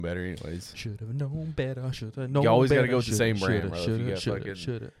better anyways. Should have known better. Should have known. You always got to better, go with the same brand, bro. If you Shoulda, got shoulda, fucking,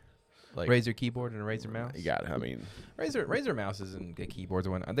 shoulda. like, Razer keyboard and a Razer mouse. you got it. I mean, Razer mouses and good keyboards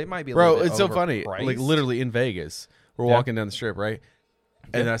and whatnot. They might be a bro, little bit it's so funny. overpriced. Like literally in Vegas, we're Yeah. walking down the strip, right?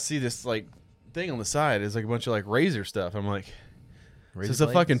 And Yeah. I see this like thing on the side. It's like a bunch of like Razer stuff. I'm like, Razer is this a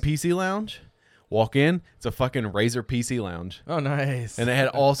blades? fucking PC lounge? Walk in, it's a fucking Razer PC lounge. Oh, nice. And they had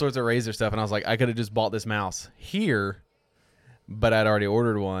all sorts of Razer stuff. And I was like, I could have just bought this mouse here, but I'd already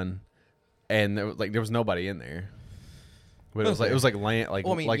ordered one. And there was nobody in there. But it was like land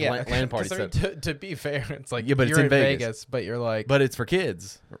land party So, stuff. to be fair, it's like Yeah, but it's you're in Vegas. but you're like, But it's for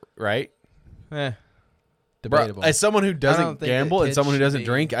kids, right? eh, Bro, debatable. as someone who don't doesn't think that gamble and kids someone who should doesn't be-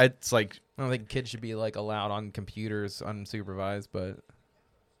 drink, it's like, I don't think kids should be like allowed on computers unsupervised, but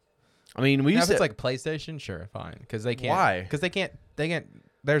I mean, we now used if it's to like PlayStation, sure, fine, because they can't. Why? Because they can't.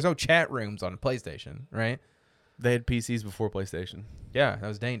 There's no chat rooms on PlayStation, right? they had PCs before PlayStation. Yeah, that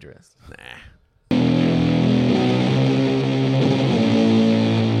was dangerous. Nah.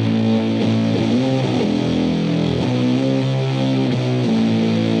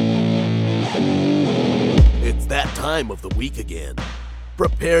 It's that time of the week again.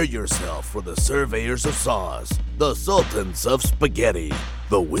 Prepare yourself for the surveyors of sauce, the sultans of spaghetti,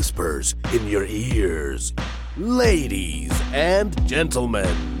 the whispers in your ears. Ladies and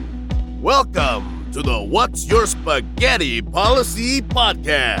gentlemen, welcome to the What's Your Spaghetti Policy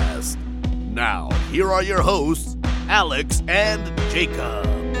podcast. Now, here are your hosts, Alex and Jacob.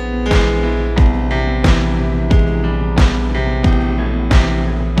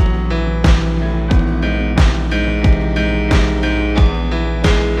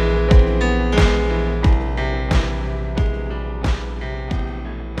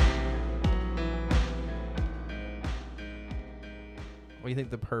 What do you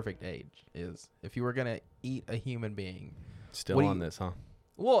think the perfect age is if you were gonna eat a human being? Still What do on you- this, huh?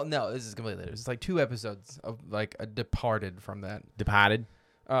 Well, no, this is completely different. It's like 2 episodes of like a departed from that. Departed.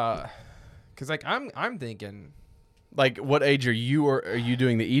 Because like I'm thinking, Like, what age are you, or are you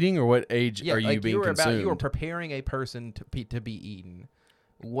doing the eating, or what age yeah, are you like being you were consumed? you were preparing a person to be eaten.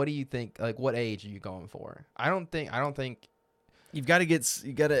 What do you think? Like, what age are you going for? I don't think You've got to get.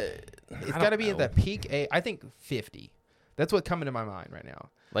 You got to. it's got to be at that peak age. I think 50. That's what's coming to my mind right now.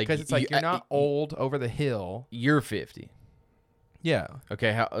 Like, Because it's like you're not old over the hill. You're 50. Yeah.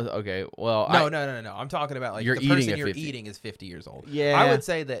 Okay. How? Okay. Well. No. I'm talking about like You're the eating person at you're 50. eating is 50 years old. Yeah. I would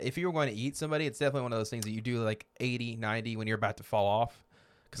say that if you were going to eat somebody, it's definitely one of those things that you do like 80, 90 when you're about to fall off.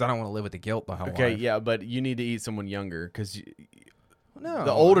 Because I don't want to live with the guilt the whole Okay. life. Yeah, but you need to eat someone younger because No.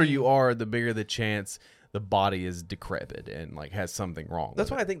 the older you are, the bigger the chance the body is decrepit and like has something wrong.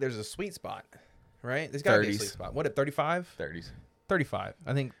 That's with why I think there's a sweet spot, right? There's got to be a 30s. sweet spot. What, at 35? 30s. 35.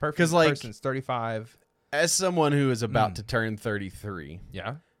 I think perfect 'Cause, like- person's 35. As someone who is about to turn 33,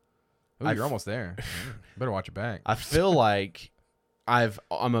 Yeah. Ooh, I've- you're almost there. Better watch your back. I feel like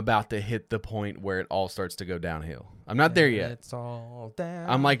I'm about to hit the point where it all starts to go downhill. I'm not there yet. It's all down.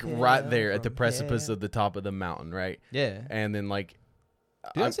 I'm like right there at the precipice of the top of the mountain, right? Yeah. And then like,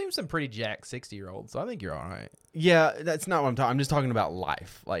 Dude, I'm- I've seen some pretty jacked 60-year-olds, so I think you're all right. yeah, that's not what I'm talking. I'm just talking about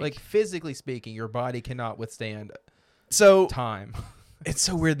life. Like physically speaking, your body cannot withstand so time. it's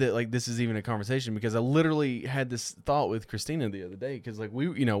so weird that like this is even a conversation because I literally had this thought with Christina the other day because like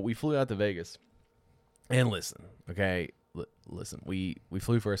we flew out to Vegas and listen, we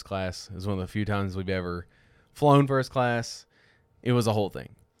flew first class. It was one of the few times we've ever flown first class. It was a whole thing.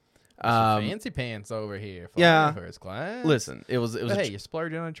 Fancy pants over here. Yeah. First class. Listen, it was But a hey, you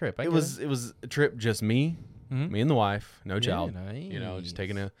splurged on a trip. it was a trip just me, Mhm. me and the wife, no Yeah, child. Just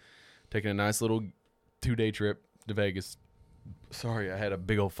taking nice. a nice little 2-day trip to Vegas. Sorry, I had a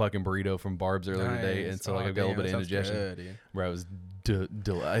big old fucking burrito from Barb's earlier today, and so like I've got a little bit of indigestion. Bro, it was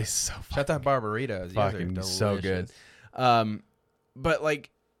it's so Shout out Barbaritos. fucking so good. But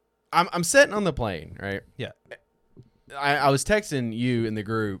like, I'm sitting on the plane, right? Yeah. I was texting you in the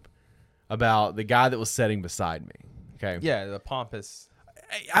group about the guy that was sitting beside me. Okay. Yeah, the pompous.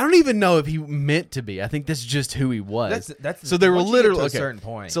 I don't even know if he meant to be. I think that's just who he was. That's so they were once you get to literally a okay. certain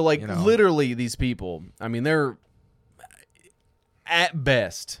point. So like you know. literally these people. I mean, they're at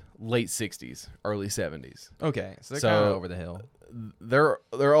best late 60s, early 70s. Okay, so they're So- kind of over the hill. They're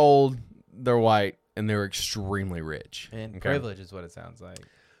old, they're white, and they're extremely rich. And okay? privilege is what it sounds like.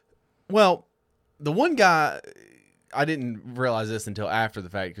 Well, the one guy, I didn't realize this until after the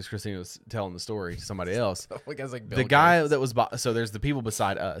fact because Christina was telling the story to somebody else. Like guys like The guy that was so there's the people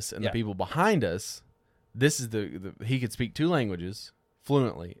beside us and Yeah. the people behind us. This is the he could speak 2 languages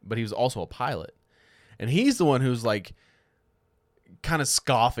fluently, but he was also a pilot, and he's the one who's like kind of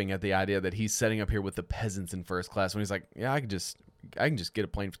scoffing at the idea that he's setting up here with the peasants in first class when he's like, yeah, I could just I can just get a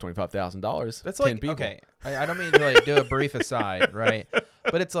plane for $25,000. That's 10 like people. okay. I don't mean to like do a brief aside, right?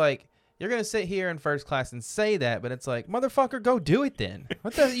 But it's like you're gonna sit here in first class and say that, but it's like motherfucker, go do it then.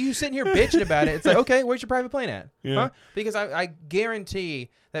 What the you sitting here bitching about it? It's like okay, where's your private plane at? Yeah. Huh? Because I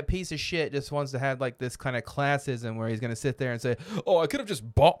guarantee that piece of shit just wants to have like this kind of classism where he's gonna sit there and say, oh, I could have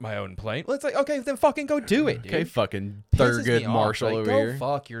just bought my own plane. Well, it's like okay, then fucking go do it, dude. Okay, fucking Pisses Thurgood me off. Marshall Like, over go here.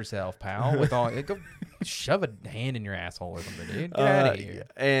 fuck yourself, pal. With all go shove a hand in your asshole or something, dude. Get out of here.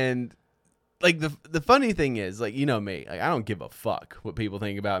 And like the funny thing is, like, you know me, like I don't give a fuck what people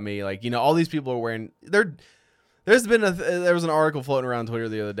think about me. Like, you know, all these people are wearing. There was an article floating around Twitter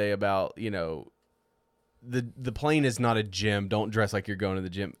the other day about, you know, the plane is not a gym. Don't dress like you're going to the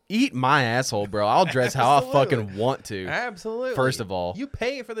gym. Eat my asshole, bro. I'll dress how I fucking want to. Absolutely. First of all, you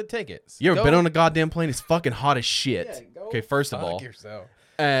pay for the tickets. you ever Go- been on a goddamn plane? It's fucking hot as shit. Yeah, go Okay, first of fuck all. yourself.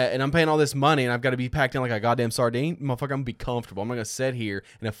 And I'm paying all this money, and I've got to be packed in like a goddamn sardine. Motherfucker, I'm gonna be comfortable. I'm not gonna sit here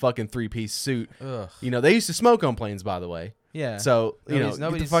in a fucking 3-piece suit. Ugh. You know, they used to smoke on planes, by the way. Yeah. So you know,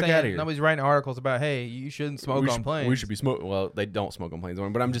 get the fuck out of here. Nobody's writing articles about, hey, you shouldn't smoke on planes. We should be smoking. Well, they don't smoke on planes,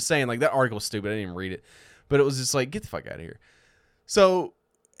 but I'm just saying, like, that article's stupid. I didn't even read it, but it was just like, get the fuck out of here. So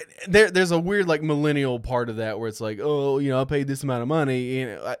there's a weird like millennial part of that where it's like, oh, you know, I paid this amount of money. You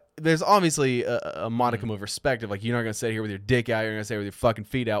know, there's obviously a modicum of respect of like, you're not gonna sit here with your dick out, you're gonna sit with your fucking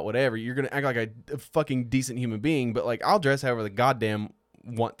feet out, whatever. You're gonna act like a fucking decent human being, but like, I'll dress however the goddamn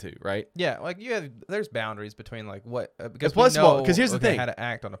want to, right? Yeah, like there's boundaries between like what because plus we of all, know 'cause here's the okay, thing. how to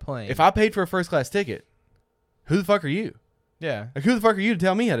act on a plane. If I paid for a first class ticket, who the fuck are you? yeah, Like, who the fuck are you to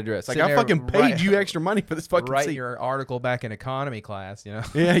tell me how to dress? Like, Sitting I there fucking paid right- you extra money for this fucking write seat. your article back in economy class, you know.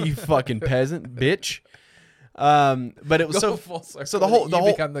 Yeah, you fucking peasant bitch. But it was Go full circle. so the whole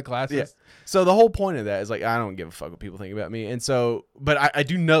become the classist. yeah. So the whole point of that is like, I don't give a fuck what people think about me, and so, but I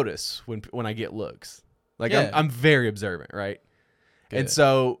do notice when I get looks. Like, Yeah. I'm very observant, right? And Good.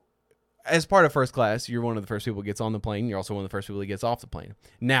 so, as part of first class, you're one of the first people that gets on the plane. You're also one of the first people that gets off the plane.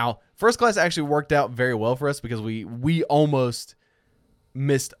 Now, first class actually worked out very well for us because we almost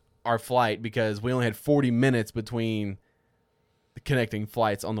missed our flight because we only had 40 minutes between the connecting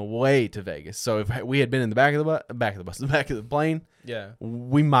flights on the way to Vegas. So if we had been in the back of the plane, Yeah.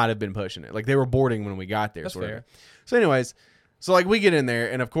 we might have been pushing it. Like, they were boarding when we got there. That's sort of. fair. So anyways, so like, we get in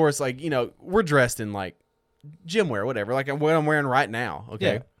there, and of course, like, you know, we're dressed in like gym wear, whatever, like what I'm wearing right now.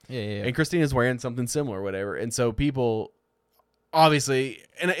 Okay. Yeah. And Christina's wearing something similar or whatever. And so people obviously,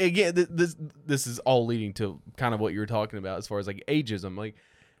 and again, this is all leading to kind of what you were talking about as far as like ageism. Like,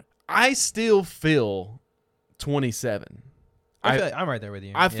 I still feel 27. I'm right there with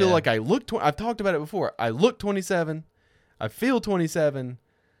you. I feel Yeah. like I look, I've talked about it before. I look 27. I feel 27.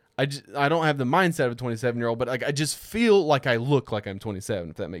 I don't have the mindset of a 27-year-old, but like, I just feel like I look like I'm 27,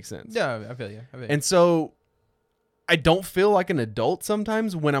 if that makes sense. Yeah, I feel you. And so I don't feel like an adult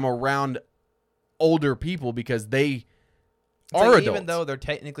sometimes when I'm around older people because they It's are like, adults. even though they're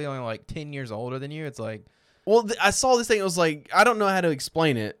technically only like 10 years older than you, it's like Well, I saw this thing. It was like, I don't know how to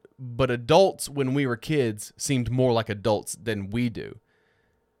explain it, but adults when we were kids seemed more like adults than we do.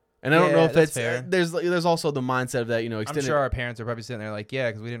 And I don't Yeah, know if that's it's fair. there's also the mindset of that, you know, I'm extended. sure our parents are probably sitting there like, yeah,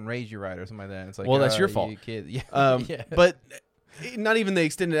 because we didn't raise you right or something like that. And it's like, Well, that's your you fault. kid. Yeah. Yeah. But not even the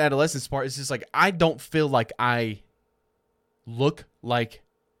extended adolescence part. It's just like, I don't feel like I look like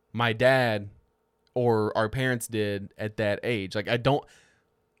my dad or our parents did at that age. Like, I don't.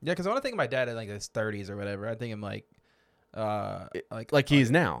 Yeah, because when I think of my dad in like his 30s or whatever, I think him like Like he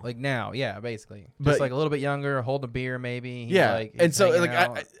is now. Like now, yeah, basically. But- Just like a little bit younger, holding a beer maybe. He's Yeah, like, and he's so hanging like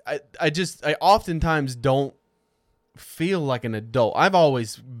out. I oftentimes don't feel like an adult. I've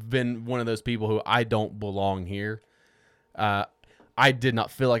always been one of those people who I don't belong here. I did not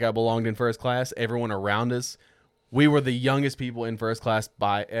feel like I belonged in first class. Everyone around us, we were the youngest people in first class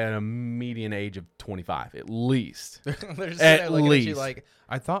by a median age of 25 at least. They're just At sitting there looking at you least. like,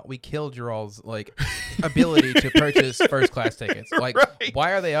 I thought we killed your all's like ability to purchase first class tickets. Like, Right.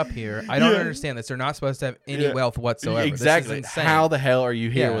 why are they up here? I don't Yeah. understand this. They're not supposed to have any Yeah. wealth whatsoever. Exactly. This is insane. How the hell are you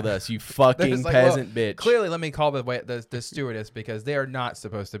here Yeah. with us, you They're fucking just like, well, peasant bitch? Clearly, let me call the stewardess because they are not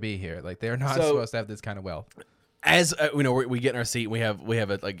supposed to be here. Like, they are not So- supposed to have this kind of wealth. As you know, we get in our seat. We have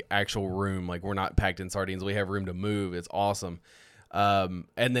a like actual room. Like, we're not packed in sardines. We have room to move. It's awesome. And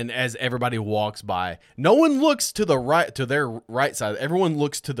then as everybody walks by, no one looks to the right, to their right side. Everyone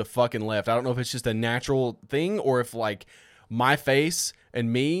looks to the fucking left. I don't know if it's just a natural thing or if like my face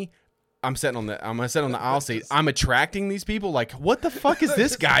and me, I'm sitting on the aisle seat. I'm attracting these people. Like, what the fuck is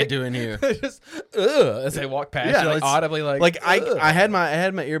this guy doing here? Just as they walk past, Yeah, you, like it's- audibly like Like, "Ugh." I had my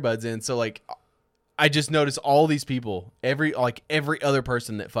earbuds in, so like I just noticed all these people, every other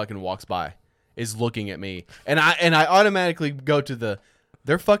person that fucking walks by, is looking at me, and I automatically go to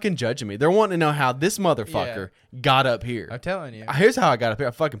they're fucking judging me. They're wanting to know how this motherfucker got up here. I'm telling you. Here's how I got up here.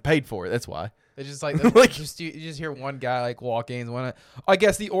 I fucking paid for it. That's why. It's just like, you just hear one guy like walk in. I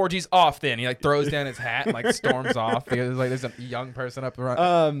guess the orgy's off. Then he like throws down his hat and like storms off because like there's a young person up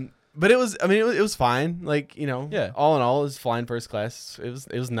front. But it was it was fine. Like, you know, Yeah. all in all, it was flying first class. It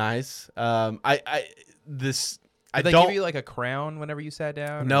was nice. Did they don't give you like a crown whenever you sat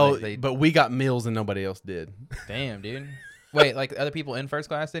down? Or, no, like, but we got meals and nobody else did. damn, dude. Wait, like other people in first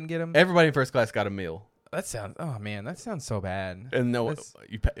class didn't get them? Everybody in first class got a meal. That sounds. Oh man, that sounds so bad. And no, That's-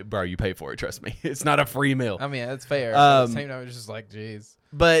 you pay for it. Trust me, it's not a free meal. I mean, that's fair. But at the same time, it's just like, jeez.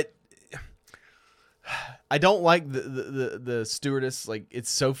 But I don't like the stewardess. Like, it's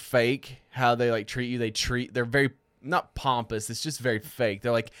so fake how they like treat you. They're very not pompous. It's just very fake.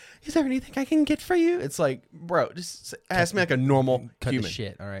 They're like, "Is there anything I can get for you?" It's like, bro, just ask me like a normal Cut human. the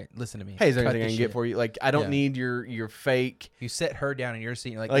shit. All right, listen to me. Hey, is there Cut anything I the can get shit. for you? Like, I don't Yeah. need your fake. You sit her down in your seat.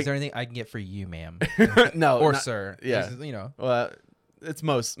 And you're like, Like- is there anything I can get for you, ma'am? No, or not- sir? yeah. This is, you know, Well, it's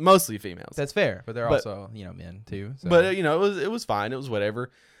mostly females. that's fair, but they're But- also men too. So. But you know, it was fine. It was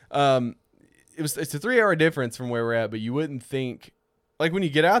whatever. It's a 3-hour difference from where we're at, but you wouldn't think, like, when you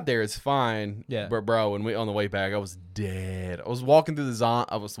get out there, it's fine. Yeah. But bro, when we on the way back, I was dead. I was walking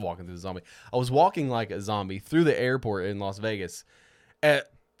like a zombie through the airport in Las Vegas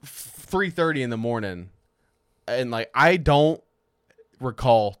at 3:30 in the morning, and like I don't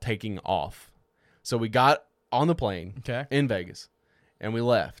recall taking off. So we got on the plane okay. in Vegas, and we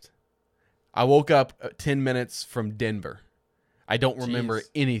left. I woke up 10 minutes from Denver. I don't remember Jeez.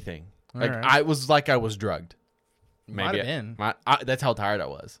 anything. All Like, right. I was drugged. Might have been. That's how tired I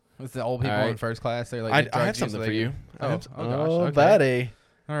was. With the old people All right. in first class, they're like, I they drug have you, something so for they you. can- I have Oh gosh. Okay. buddy.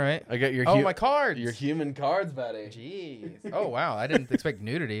 All right. I got your My cards. your human cards, buddy. Jeez. Oh wow. I didn't expect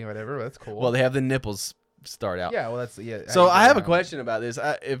nudity. Whatever. But that's cool. Well, they have the nipples start out. yeah. Well, that's So I have a question. question about this.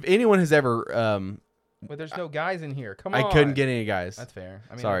 If anyone has ever, But there's no guys in here. Come on. I couldn't get any guys. That's fair.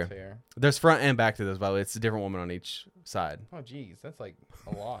 I mean, Sorry. that's fair. There's front and back to those, by the way. It's a different woman on each side. Oh jeez, that's like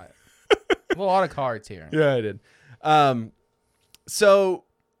a lot. A lot of cards here. Yeah, I did. So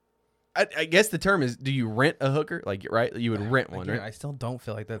I guess the term is, do you rent a hooker? Like, right? You would rent one, Again, right? I still don't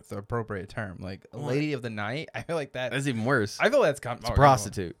feel like that's the appropriate term. Like a lady of the night. I feel like that. That's even worse. I feel that's It's a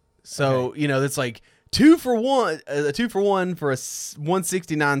prostitute. So, you know, it's like 2 for 1, a 2 for 1 for a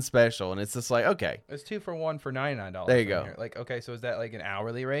 169 special. And it's just like, okay, It's 2 for 1 for $99. There you in go. here. Like, okay, so is that like an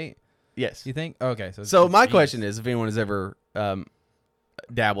hourly rate? yes. You think? Okay, so. So my geez. question is, if anyone has ever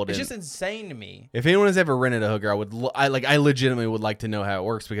dabbled It's in, just insane to me. if anyone has ever rented a hooker, I legitimately would like to know how it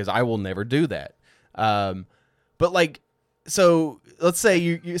works, because I will never do that. But like, so let's say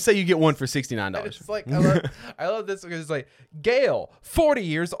you say you get one for $69. It's like I love this because it's like Gail, 40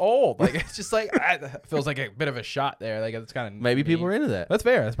 years old. Like it's just like it feels like a bit of a shot there. Like it's kind of Maybe people are into that. That's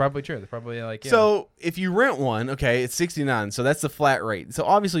fair. That's probably true. That's probably like yeah. So if you rent one, okay, it's $69. So that's the flat rate. So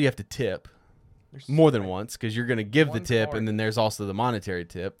obviously you have to tip There's more than once, because you're going to give the One tip, card. and then there's also the monetary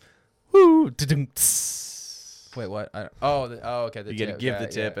tip. Woo! Da-dum, tss. Wait, what? Okay. The You got to tip. give Yeah, the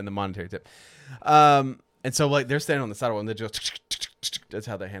tip yeah. and the monetary tip. And so like they're standing on the sidewalk and they just that's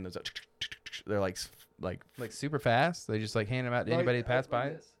how they hand those out. They're like Like super fast. They just like hand them out to anybody who pass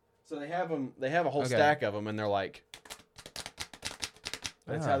by. So they have them. They have a whole Okay. stack of them, and they're like.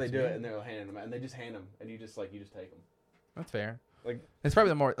 That's how they that's do it, weird. and they're handing them out, and they just hand them, and you just take them. That's fair. Like, It's probably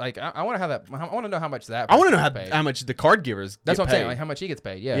the more like I want to have that. I want to know how much that. I want to know person gets paid. how much the card givers. That's get what I'm saying. paid. Like how much he gets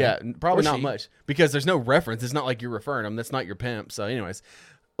paid. Yeah. Yeah, probably Or not she. much, because there's no reference. It's not like you're referring them. That's not your pimp. So, anyways,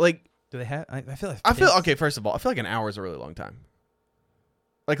 like Do they have? I feel like. okay. First of all, I feel like an hour is a really long time.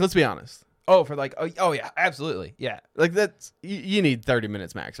 Like, let's be honest. Oh, for like oh yeah, absolutely yeah. Like that's you need 30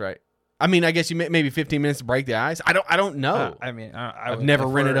 minutes max, right? I mean, I guess you maybe 15 minutes to break the ice. I don't know. I mean, I've would never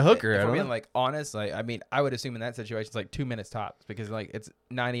prefer- rented a hooker. I If don't I'm being know. like honest, like I mean, I would assume in that situation it's like 2 minutes tops because like it's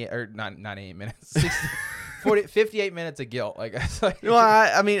 98 or not 98 minutes, 58 minutes of guilt. Like, it's like Well,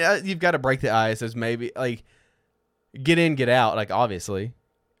 I mean, you've got to break the ice. There's maybe like get in, get out, like obviously,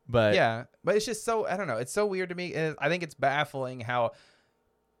 but yeah, but it's just so I don't know. It's so weird to me. And I think it's baffling how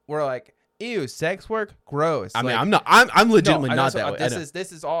we're like, ew, sex work, gross. I mean, Like, I'm no, legitimately I know, not so, that way. I know.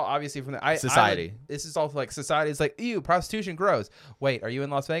 This is all obviously from the Society. this is all like society. It's like, ew, prostitution gross. Wait, are you in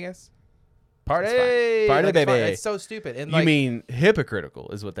Las Vegas? Party, It's fine. Party, Like, it's fine. baby. It's so stupid. And You like, mean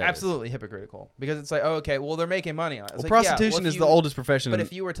hypocritical is what that is. absolutely hypocritical because it's like, oh, okay, well they're making money on it. It's Well, like, yeah, prostitution if is you- the oldest profession. But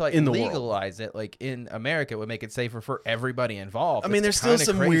if you were to like in the world. legalize it, like in America, it would make it safer for everybody involved. I mean, there's It's still kinda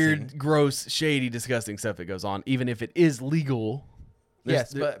some crazy. weird, gross, shady, disgusting stuff that goes on, even if it is legal.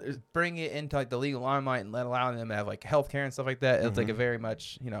 Yes, but bring it into like the legal limelight and allowing them to have like healthcare and stuff like that. It's like a very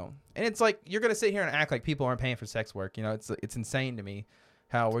much, and it's like you're gonna sit here and act like people aren't paying for sex work. It's insane to me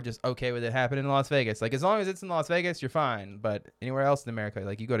how we're just okay with it happening in Las Vegas. Like as long as it's in Las Vegas, you're fine. But anywhere else in America,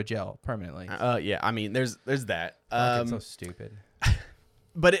 like you go to jail permanently. Yeah, I mean, there's that. It's so stupid.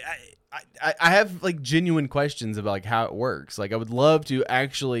 But I have like genuine questions about like how it works. Like I would love to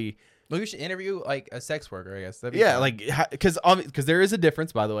actually. Well, we should interview like a sex worker, I guess. That'd be Yeah, fun. like because there is a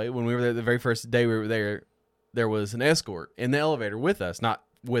difference. By the way, when we were there the very first day we were there was an escort in the elevator with us, not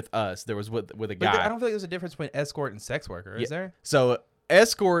with us. There was with a guy. I don't feel like there's a difference between escort and sex worker. Is there? So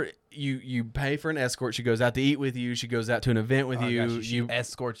escort, you pay for an escort. She goes out to eat with you. She goes out to an event with you. Gotcha. She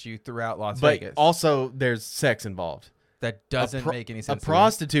escorts you throughout Las but Vegas. also there's sex involved. That doesn't make any sense. A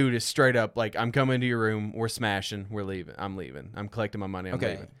prostitute is straight up like, I'm coming to your room. We're smashing. We're leaving. I'm leaving. I'm collecting my money. I'm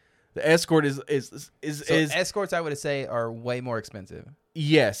leaving. The escort is escorts, I would say, are way more expensive.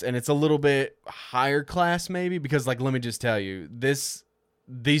 Yes, and it's a little bit higher class maybe because like let me just tell you these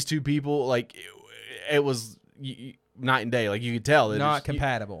two people like it was night and day. Like you could tell not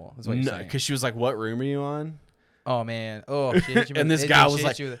compatible. Is what you're saying. Because she was like, "What room are you on?" Oh man. Oh. And this guy was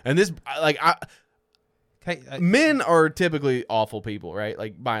like, and this like men are typically awful people, right?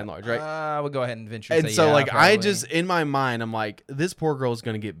 Like by and large, right? I would go ahead and venture. And say so, yeah, like, probably. I just in my mind, I'm like, this poor girl is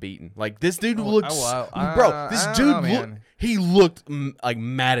gonna get beaten. Like, this dude bro, this dude he looked like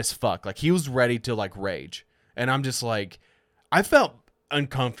mad as fuck. Like he was ready to like rage, and I'm just like, I felt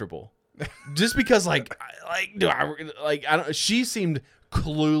uncomfortable, just because I don't. She seemed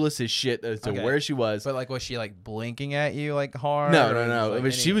clueless as shit as to where she was. But like, was she like blinking at you like hard? No.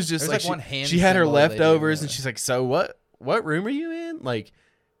 But she was just like, she had her leftovers, and she's like, so what room are you in? Like,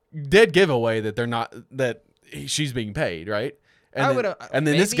 dead giveaway that they're not, that she's being paid, right? And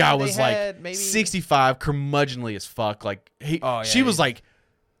then this guy was like 65, curmudgeonly as fuck. Like she was like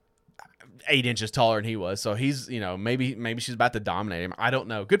 8 inches taller than he was, so he's maybe she's about to dominate him. I don't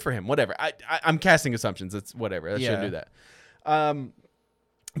know. Good for him. Whatever. I'm casting assumptions. It's whatever. I shouldn't do that.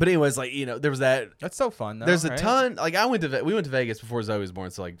 But anyways, like there was that. That's so fun. Though, there's a ton. Like we went to Vegas before Zoe was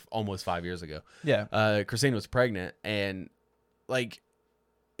born, so like almost 5 years ago. Yeah. Christina was pregnant, and like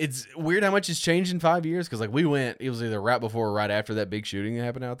it's weird how much has changed in 5 years because like we went. It was either right before or right after that big shooting that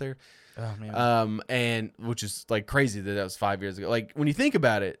happened out there. Oh man. And which is like crazy that was 5 years ago. Like when you think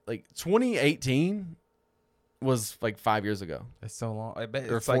about it, like 2018 was like 5 years ago. It's so long. I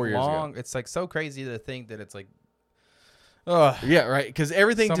bet or it's 4 like years long. ago. It's like so crazy to think that it's like. Yeah, right. Because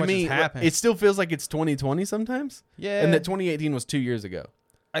everything so to me, it still feels like it's 2020 sometimes. Yeah. And that 2018 was 2 years ago.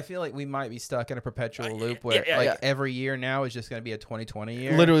 I feel like we might be stuck in a perpetual loop where every year now is just going to be a 2020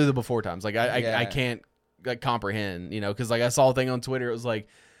 year. Literally the before times. Like I can't like comprehend, because like I saw a thing on Twitter. It was like,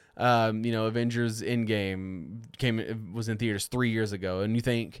 Avengers Endgame was in theaters 3 years ago, and you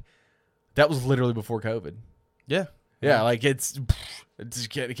think that was literally before COVID. Yeah. Yeah, like it's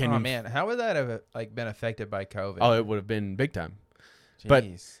oh man, how would that have like been affected by COVID? Oh, it would have been big time. Jeez. But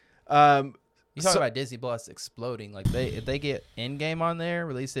you talk about Disney Plus exploding. Like if they get Endgame on there,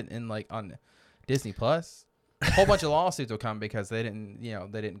 release it in like on Disney Plus, a whole bunch of lawsuits will come because they didn't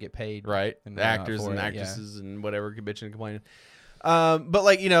get paid. Right. And the actors and actresses and whatever bitching and complaining. But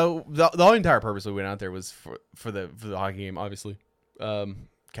like the whole entire purpose we went out there was for the hockey game, obviously.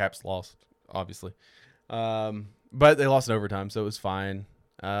 Caps lost, obviously. But they lost in overtime, so it was fine.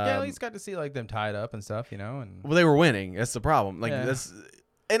 Yeah, at least got to see like them tied up and stuff, and well, they were winning. That's the problem. Like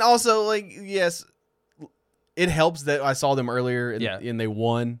and also like yes, it helps that I saw them earlier and they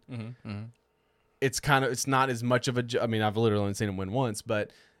won. Mm-hmm. It's not as much of a. I mean, I've literally only seen them win once,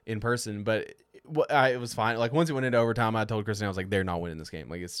 but in person. But it was fine. Like once it went into overtime, I told Kristen, I was like, they're not winning this game.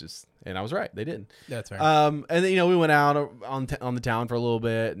 Like it's just, and I was right. They didn't. That's right. And then we went out on the town for a little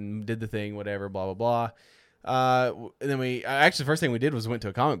bit and did the thing, whatever, blah blah blah. And then the first thing we did was went to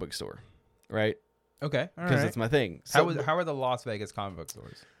a comic book store, right? Okay, because that's my thing. So how were the Las Vegas comic book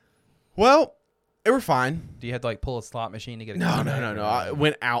stores? Well, they were fine. Do you have to like pull a slot machine to get a No. I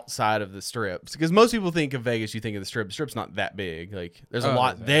went outside of the strips because most people think of Vegas, you think of the strip. The strip's not that big. Like there's a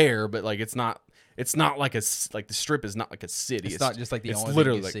lot there, but like it's not like the strip is not like a city. It's not just like the only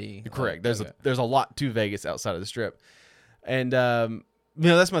literally thing you see. Correct. There's a lot to Vegas outside of the strip, and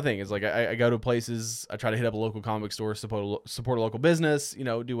that's my thing. Is like I go to places, I try to hit up a local comic book store, support a local business,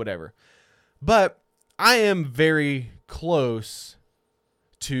 do whatever. But I am very close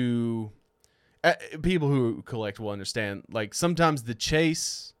to people who collect will understand. Like sometimes the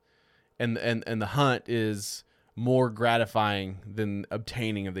chase and the hunt is more gratifying than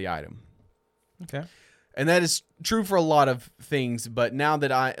obtaining of the item. Okay. And that is true for a lot of things, but now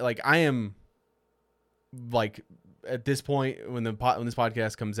that I am like at this point when this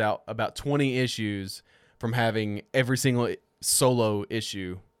podcast comes out, about 20 issues from having every single solo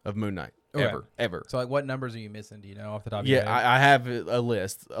issue of Moon Knight ever. So like, what numbers are you missing? Do you know off the top of your head? I have a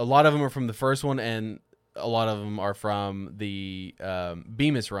list. A lot of them are from the first one, and a lot of them are from the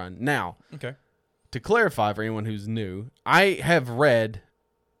Bemis run. Now, Okay. to clarify for anyone who's new, I have read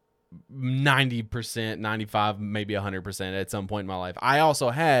 90%, 95, maybe 100% at some point in my life. I also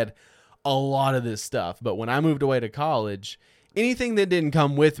had a lot of this stuff, but when I moved away to college, anything that didn't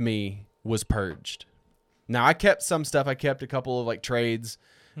come with me was purged. Now, I kept some stuff. I kept a couple of like trades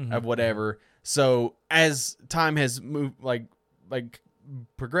of whatever. So as time has moved, like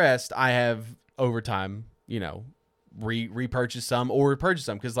progressed, I have over time, repurchased some or repurchased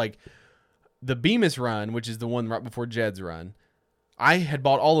some, because like the Bemis run, which is the one right before Jed's run, I had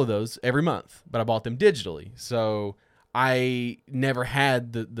bought all of those every month, but I bought them digitally, so I never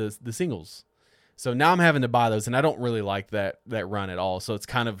had the singles. So now I'm having to buy those, and I don't really like that run at all. So it's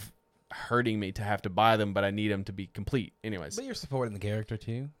kind of hurting me to have to buy them, but I need them to be complete. Anyways, But you're supporting the character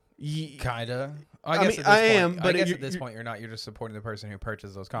too. Kinda. Kinda. I mean, I am, but at this point you're not. You're just supporting the person who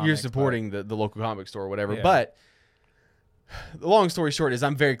purchased those comics. You're supporting the local comic store or whatever. Yeah. But the long story short is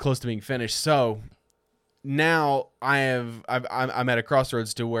I'm very close to being finished. So now I'm at a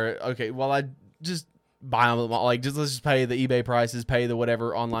crossroads to where, okay, well, I just buy them, like let's just pay the eBay prices, pay the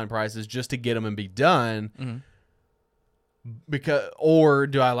whatever online prices just to get them and be done. Mm-hmm. Or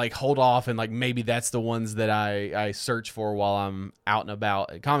do I like hold off and like maybe that's the ones that I search for while I'm out and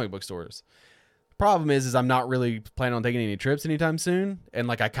about at comic book stores. Problem is I'm not really planning on taking any trips anytime soon, and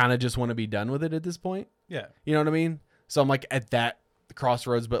like I kind of just want to be done with it at this point. Yeah. You know what I mean? So I'm like at that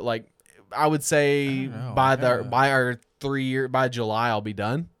crossroads, but like I would say by July I'll be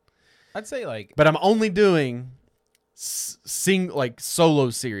done. I'd say like, But I'm only doing solo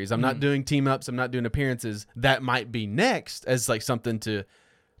series. I'm not doing team ups. I'm not doing appearances. That might be next as like something to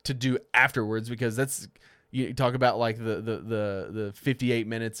do afterwards, because that's, you talk about like the 58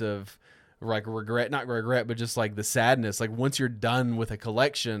 minutes of like not regret, but just like the sadness. Like once you're done with a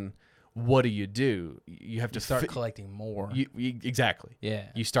collection, what do? You have to start collecting more. Exactly. Yeah.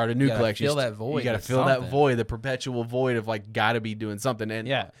 You start a new collection. Fill that void. You got to fill that void, the perpetual void of like got to be doing something.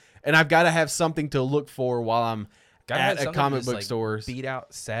 And and I've got to have something to look for while I'm at a comic book stores. Beat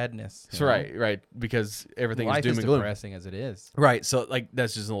out sadness. That's right, because everything Life is doom is and gloom. depressing as it is. Right, so like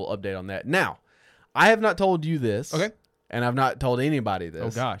that's just a little update on that. Now, I have not told you this. Okay. And I've not told anybody this. Oh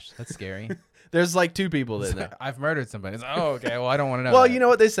gosh, that's scary. There's like two people that know. I've murdered somebody. It's like, oh, okay. Well, I don't want to know. Well, that. you know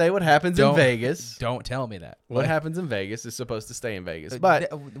what they say. What happens in Vegas? Don't tell me that. What happens in Vegas is supposed to stay in Vegas.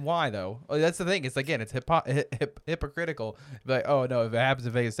 But why though? Oh, that's the thing. It's again, it's hypocritical. Like, oh no, if it happens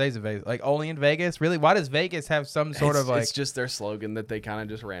in Vegas, stays in Vegas. Like only in Vegas? Really? Why does Vegas have some sort of like? It's just their slogan that they kind of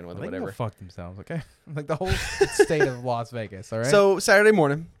just ran with. They whatever. go fuck themselves. Okay. Like the whole state of Las Vegas. All right. So Saturday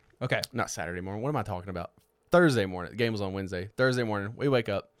morning. Okay. Not Saturday morning. What am I talking about? Thursday morning. The game was on Wednesday. Thursday morning, we wake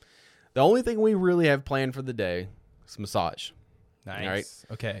up. The only thing we really have planned for the day is massage. Nice. All right.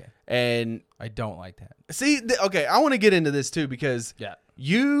 Okay. And I don't like that. see, okay, I want to get into this too, because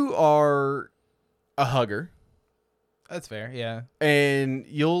you are a hugger. That's fair. Yeah. And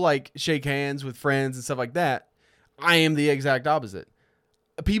you'll like shake hands with friends and stuff like that. I am the exact opposite.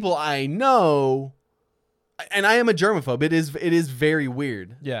 People I know, and I am a germaphobe. It is very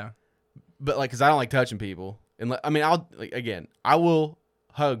weird. Yeah. But like, cause I don't like touching people. And I mean, I will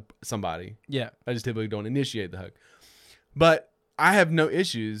hug somebody. Yeah. I just typically don't initiate the hug. But I have no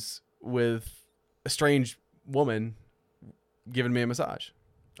issues with a strange woman giving me a massage.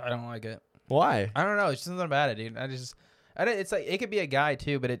 I don't like it. Why? I don't know. It's just something about it, dude. It's like it could be a guy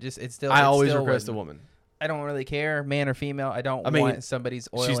too, but it's still. I always request a woman. I don't really care, man or female. I don't want somebody's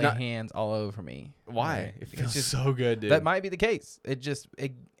oily hands all over me. Why? It feels just so good, dude. That might be the case. It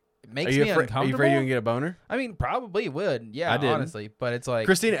makes me uncomfortable. Are you afraid you're gonna get a boner? I mean, probably would. Yeah, honestly. But it's like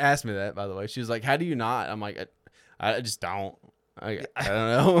Christina asked me that, by the way. She was like, "How do you not?" I'm like, I just don't. I don't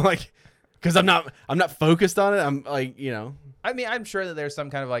know, like, because I'm not focused on it. I'm like, I mean, I'm sure that there's some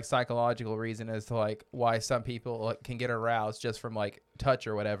kind of like psychological reason as to like why some people like, can get aroused just from like touch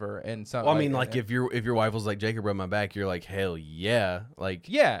or whatever. And some. Well, I mean, like if your wife was like, "Jacob, rub my back," you're like, "Hell yeah!" Like,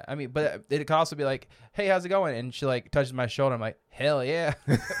 yeah. I mean, but it could also be like, "Hey, how's it going?" And she like touches my shoulder. I'm like, "Hell yeah!"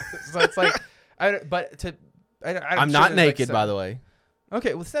 So it's like, I'm not naked, by the way.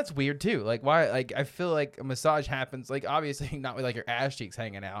 Okay, well that's weird too. Like why? Like I feel like a massage happens. Like obviously not with like your ass cheeks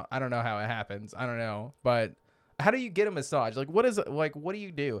hanging out. I don't know how it happens. I don't know, but how do you get a massage? Like what is it? Like what do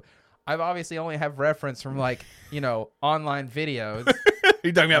you do? I've obviously only have reference from like online videos.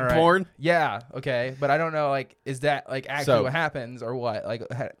 You talking about All right. porn? Yeah, okay, but I don't know. Like, is that like actually So- what happens or what? Like,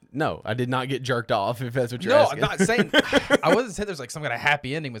 No, I did not get jerked off. If that's what you're no, asking. I'm not saying. I wasn't saying there's like some kind of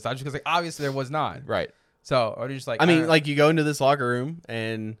happy ending massage because like obviously there was not. Right. So or just like I mean, don't- like you go into this locker room,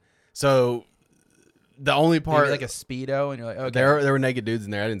 and so the only maybe part like a speedo, and you're like, okay, there were naked dudes in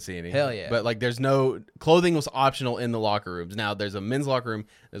there. I didn't see any. Hell yeah. But like, there's no clothing was optional in the locker rooms. Now there's a men's locker room,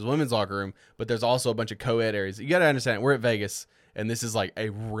 there's a women's locker room, but there's also a bunch of co-ed areas. You got to understand, we're at Vegas, and this is like a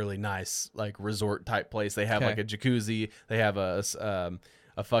really nice like resort type place. They have Okay. like a jacuzzi. They have a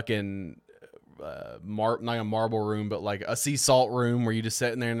fucking not a marble room, but like a sea salt room where you just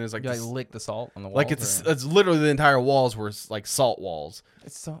sit in there and there's like you like this, lick the salt on the wall. like it's literally the entire walls were like salt walls.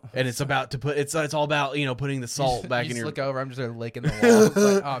 it's so. And it's about to put it's all about putting the salt back you in just your look over. I'm just like licking the wall. It's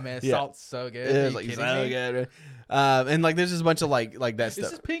like, oh man, Yeah. salt's so good. It Are is you like kidding so me? good. And like there's just a bunch of like that Is stuff.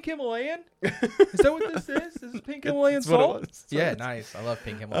 this pink Himalayan? Is that what this is? This is pink Himalayan It's what it salt? was. Yeah, nice. I love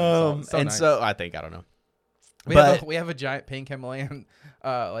pink Himalayan salt. It's so and nice. so I think I don't know. We have a giant pink Himalayan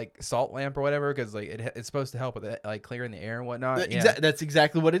like salt lamp or whatever because like it's supposed to help with it, like clearing the air and whatnot. Yeah. That's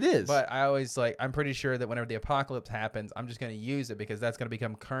exactly what it is. But I always I'm pretty sure that whenever the apocalypse happens, I'm just going to use it because that's going to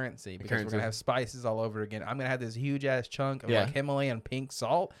become currency because we're Currency. going to have spices all over again. I'm going to have this huge ass chunk of Yeah. like Himalayan pink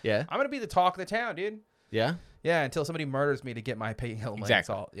salt. yeah, I'm going to be the talk of the town, dude. yeah. Yeah, until somebody murders me to get my pink Himalayan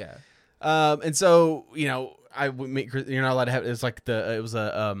Exactly. salt. Yeah. And so I would make you're not allowed to have. It's like it was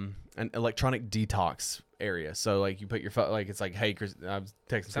an electronic detox area. So like you put your phone, like it's like, hey, Chris, I was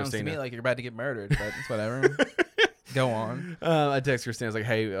texting Sounds Christina. to me like you're about to get murdered, but it's whatever. Go on. I text Christina. I was like,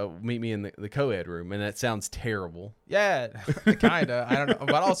 hey, meet me in the co-ed room, and that sounds terrible. Yeah, kind of. I don't know.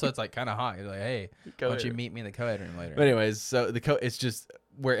 But also, it's like kind of hot. You're like, hey, why don't Co-ed you room. meet me in the co-ed room later? But anyways, so it's just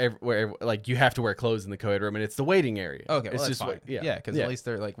wherever like you have to wear clothes in the co-ed room, and it's the waiting area. Okay, it's well, that's just fine. Yeah, because yeah. at least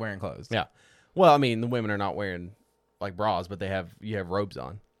they're like wearing clothes. Yeah. Well, I mean, the women are not wearing like bras, but you have robes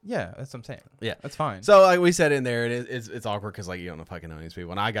on. Yeah, that's what I'm saying. Yeah. That's fine. So like we sat in there, and it's awkward because like you don't fucking know these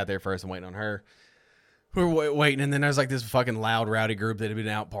people. And I got there first and waiting on her. We were waiting, and then there's like this fucking loud, rowdy group that had been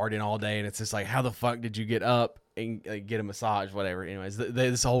out partying all day, and it's just like, how the fuck did you get up and get a massage, whatever? Anyways,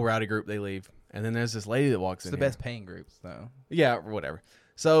 this whole rowdy group, they leave, and then there's this lady that walks it's in. the here. best paying groups, though. Yeah, whatever.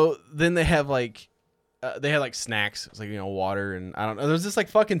 So then they have like, they had like snacks. It's like water and I don't know. There's this like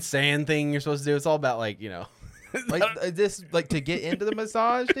fucking sand thing you're supposed to do. It's all about like Like this, like to get into the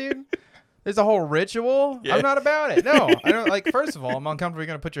massage, dude. There's a whole ritual. Yeah. I'm not about it. No, I don't. Like, first of all, I'm uncomfortable. You're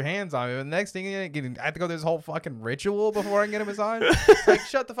gonna put your hands on me. But the next thing, I have to go through this whole fucking ritual before I can get a massage. Like,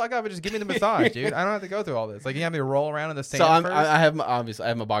 shut the fuck up and just give me the massage, dude. I don't have to go through all this. Like, you have me to roll around in the sand So first. I have obviously I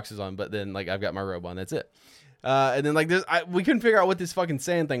have my boxers on, but then like I've got my robe on. That's it. And then like we couldn't figure out what this fucking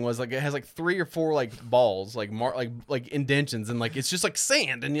sand thing was. Like it has like 3 or 4 like balls, like like indentions, and like it's just like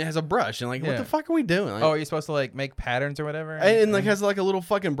sand, and it has a brush, and like what Yeah. the fuck are we doing? Like, Oh, are you supposed to like make patterns or whatever? and like has like a little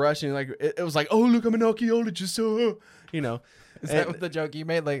fucking brush, and like it was like, oh look, I'm an archaeologist, Is that what the joke you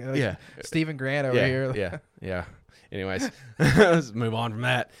made? Like Yeah. Stephen Grant over yeah, here. yeah. Anyways, let's move on from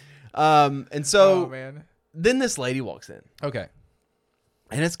that. And so Oh man. then this lady walks in. Okay.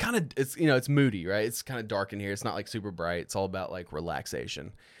 And it's kind of it's moody, right? It's kind of dark in here. It's not like super bright. It's all about like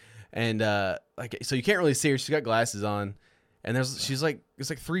relaxation, and like so you can't really see her. She's got glasses on, and there's like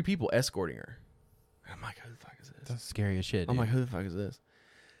 3 people escorting her. And I'm like, who the fuck is this? That's scary as shit. I'm dude. like, who the fuck is this?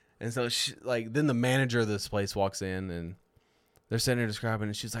 And so she then the manager of this place walks in, and they're sitting there describing,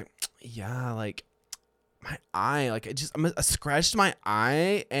 and she's like, yeah, like my eye, like I scratched my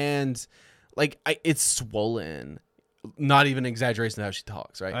eye, and like it's swollen. Not even an exaggeration of how she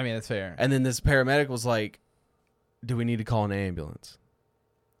talks, right? I mean, that's fair. And then this paramedic was like, do we need to call an ambulance?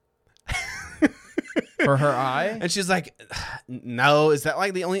 For her eye. And she's like, no, is that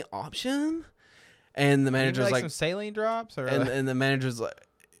like the only option? And the Maybe manager's like like, some saline drops or and the manager's like,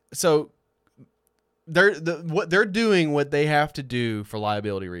 so they're doing what they have to do for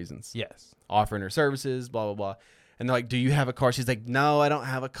liability reasons. yes. Offering her services, blah, blah, blah. And they're like, do you have a car? She's like, no, I don't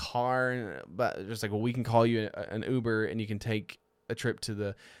have a car. But just like, well, we can call you an Uber, and you can take a trip to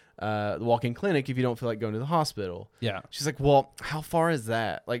the walk-in clinic if you don't feel like going to the hospital. Yeah. She's like, well, how far is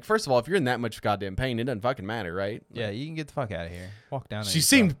that? Like, first of all, if you're in that much goddamn pain, it doesn't fucking matter, right? Yeah, you can get the fuck out of here. Walk down there. She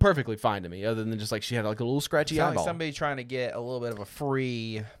seemed perfectly fine to me, other than just like she had like a little scratchy Sound eyeball. like somebody trying to get a little bit of a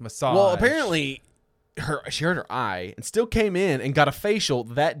free massage. Well, apparently, she hurt her eye and still came in and got a facial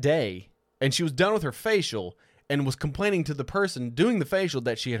that day, and she was done with her facial and was complaining to the person doing the facial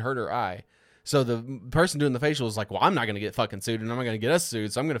that she had hurt her eye. So the person doing the facial was like, well, I'm not going to get fucking sued, and I'm not going to get us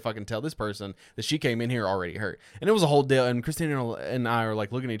sued, so I'm going to fucking tell this person that she came in here already hurt. And it was a whole deal, and Christina and I are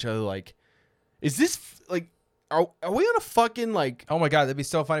like looking at each other like, is this like, are we on a fucking like? Oh my god, that'd be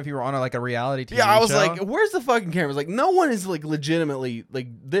so funny if you were on a reality TV Yeah, I was show. like, where's the fucking cameras? Like, no one is like legitimately like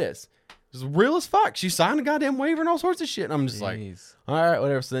this. It's real as fuck. She signed a goddamn waiver and all sorts of shit. And I'm just like, Jeez. all right,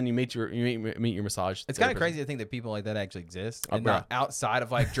 whatever. So then you meet your massage. It's kind of therapist. crazy to think that people like that actually exist, Oh, and bro. not outside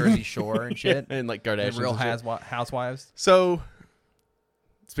of like Jersey Shore and shit. and like And Kardashians. Real and shit. Housewives. So,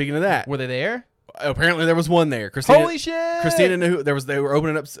 speaking of that, Were they there? apparently there was one there. Christina, Holy shit! Christina knew there was. They were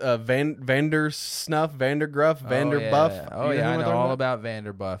opening up Vandergruff, Vanderbuff. Oh Do you know yeah, who I I'm know talking all about? about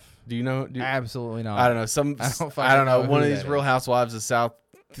Vanderbuff. Do you know? Absolutely not. I don't know. Some I don't I don't know. fucking know One of who these that Real is. Housewives of South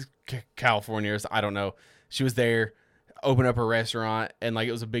California. I don't know. She was there, opened up her restaurant, and like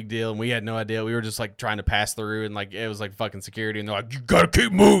it was a big deal, and we had no idea. We were just like trying to pass through, and like it was like fucking security, and they're like, "You gotta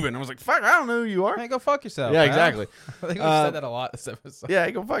keep moving." I was like, "Fuck, I don't know who you are." Hey, go fuck yourself. Yeah, man. exactly. I think we've Uh, said that a lot this episode. Yeah,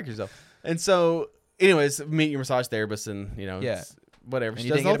 go fuck yourself. And so, anyways, meet your massage therapist, and you know, Yeah. it's whatever. And She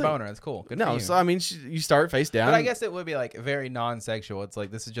you does didn't the get a whole thing. boner. That's cool. Good No, for you. so I mean, you start face down. But I guess it would be like very non-sexual. It's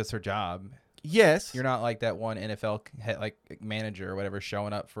like this is just her job. yes. You're not like that one NFL like manager or whatever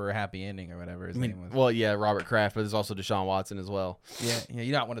showing up for a happy ending or whatever his I name mean, was. well, yeah, Robert Kraft, but there's also Deshaun Watson as well. Yeah,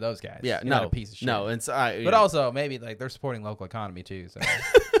 you're not one of those guys. Yeah, You're no, not a piece of shit. no, and so But also maybe like they're supporting local economy too. So,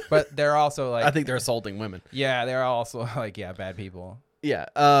 but they're also like I think they're assaulting women. yeah, they're also like bad people. Yeah.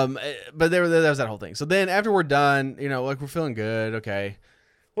 But there was that whole thing. So then after we're done, you know, like we're feeling good. Okay.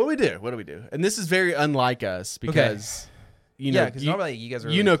 What do we do? What do we do? And this is very unlike us because, you know, Yeah, because normally you guys are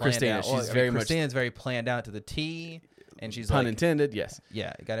you really know planned Christina. out. She's Well, I mean, very much Christina's very planned out to the T, and she's pun like intended. Yes.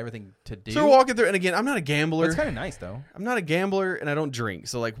 yeah, got everything to do. So we're walking through, and again, I'm not a But gambler. it's kind of nice though. I'm not a gambler, and I don't drink.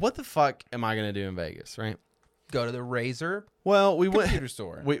 So like, what the fuck am I gonna do in Vegas, right? Go to the Razor Well, we went. computer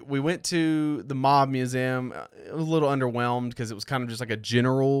store. We went to the Mob Museum. It was a little underwhelmed because it was kind of just like a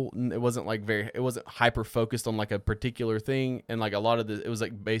general. It wasn't like it wasn't hyper focused on like a particular thing, and like a lot of it was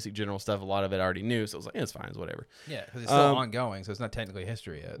like basic general stuff. A lot of it I already knew, so I was like, yeah, it's fine, it's whatever. Yeah, because it's still ongoing, so it's not technically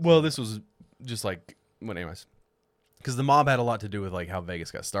history yet. Well, this was just like what, anyways, because the Mob had a lot to do with like how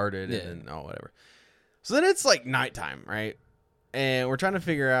Vegas got started Yeah. and whatever. So then it's like nighttime, right? And we're trying to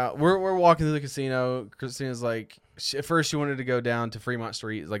figure out. We're walking through the casino. Christina's like, at first she wanted to go down to Fremont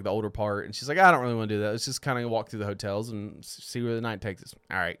Street, like the older part, and she's like, I don't really want to do that. Let's just kind of walk through the hotels and see where the night takes us.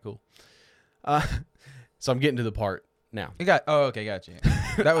 All right, cool. So I'm getting to the part now. You got okay, got you.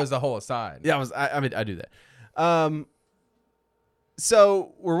 That was the whole aside. Yeah, I mean, I do that.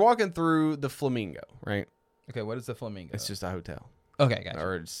 So we're walking through the Flamingo, right? Okay, what is the Flamingo? It's just a hotel, okay, got you.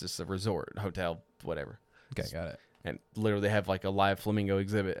 or it's just a resort, hotel, whatever. Okay, got it. And literally they have like a live flamingo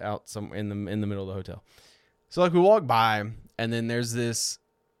exhibit out some in the middle of the hotel. So like we walk by, and then there's this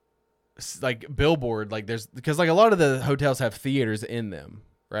like billboard, like there's because like a lot of the hotels have theaters in them,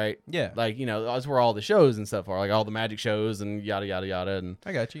 right? Yeah, Like, you know, that's where all the shows and stuff are, like all the magic shows and yada yada yada and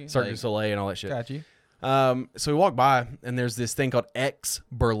I got you. Cirque du Soleil and all that shit. Got you. So we walk by, and there's this thing called X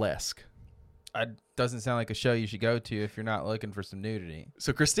Burlesque. Doesn't sound like a show you should go to if you're not looking for some nudity.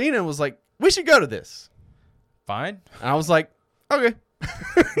 So Christina was like, "We should go to this," Fine. and I was like, "Okay."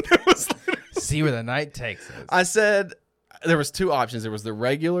 See where the night takes us. I said there was two options. There was the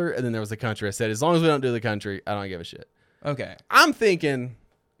regular, and then there was the country. I said, as long as we don't do the country, I don't give a shit. Okay. I'm thinking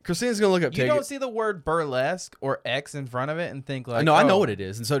Christina's gonna look up You don't tickets. see the word burlesque or X in front of it and think like, No, I know oh, what it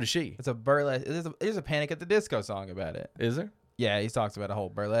is, and so does she. It's a burlesque. There's a Panic at the Disco song about it. Is there? Yeah, he talks about a whole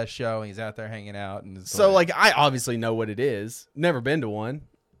burlesque show, and he's out there hanging out. And it's So like, I obviously know what it is. Never been to one,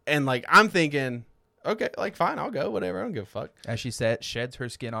 and like, I'm thinking, okay, like fine, I'll go. Whatever, I don't give a fuck. as she said, sheds her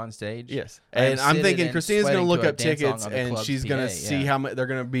skin on stage. Yes, I am and I'm sitting thinking and Christina's gonna sweating look to a up dance song tickets, on the and club's she's gonna PA, see yeah. how much they're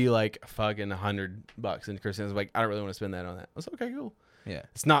gonna be like fucking $100, and Christina's like, I don't really want to spend that on that. I was okay, cool. Yeah.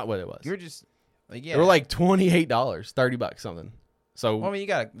 It's not what it was. You're just like, yeah. They were like $28, $30 something. So well, I mean, you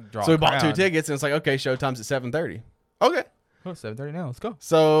gotta draw. so we a bought two crowd. tickets, and it's like, okay, showtime's at 7:30. Okay. Oh, 7:30 now. Let's go.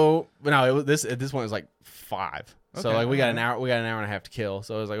 So, but no, it was this at this point it was like 5. So Okay, like we got alright. an hour, and a half to kill.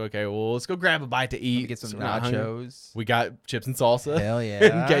 So I was like, okay, well, let's go grab a bite to Let eat. me get some So we're not hungry. nachos. We got chips and salsa Hell yeah.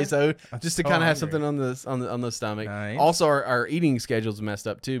 and queso, I'm just to so kind of have hungry. something on the stomach. Nice. Also, our eating schedule's messed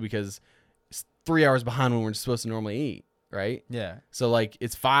up too because it's 3 hours behind when we're supposed to normally eat. Right. Yeah. So like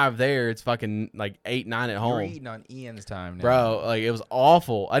it's 5 there. It's fucking like 8, 9 at You're home. eating on Ian's time now. Bro, like it was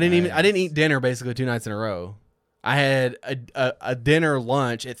awful. I didn't Nice. eat dinner basically 2 nights in a row. I had a dinner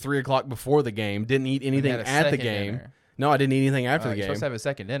lunch at 3 o'clock before the game. Didn't eat And you anything had a at the second game. dinner. No, I didn't eat anything after You're the game. supposed to have a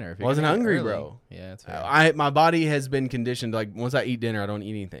second dinner. If you're Wasn't gonna eat hungry, early. bro. Yeah, that's fair. My body has been conditioned like once I eat dinner, I don't eat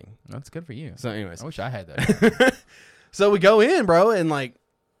anything. That's good for you. So, anyways, I wish I had that. so we go in, bro, and like,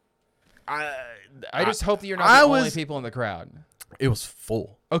 I just hope that you're not I the only was- people in the crowd. it was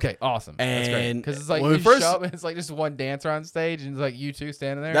full. Okay, awesome. That's great. And Because it's like when you we first- show up and it's like just one dancer on stage and it's like you two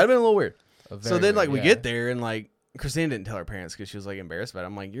standing there. That'd been a little weird. So then like we get there and like Christina didn't tell her parents because she was like embarrassed about it.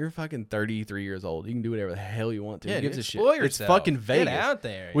 I'm like, you're fucking 33 years old. You can do whatever the hell you want to. Yeah, Who gives dude, a shit? explore It's yourself. fucking Vegas. Get out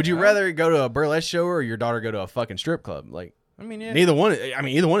there. Would you know? rather go to a burlesque show or your daughter go to a fucking strip club? Like, I mean, yeah. neither one. I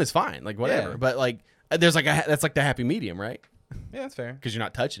mean, either one is fine. Like, whatever. Yeah. But like, there's like that's like the happy medium, right? Yeah, that's fair. Because you're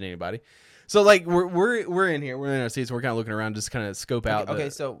not touching anybody. So like we're in here. We're in our seats. We're kind of looking around, just kind of scope out.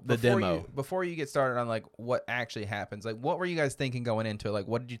 So the demo. Before you get started on like what actually happens, like what were you guys thinking going into it? Like,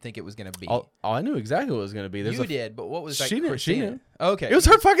 what did you think it was going to be? I knew exactly what it was going to be. You did, but what was like? She knew. Christina? Okay, It was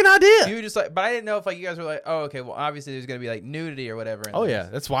her fucking idea. You were just like, but I didn't know if like you guys were like, oh, okay, well, obviously there's gonna be like nudity or whatever. Oh yeah,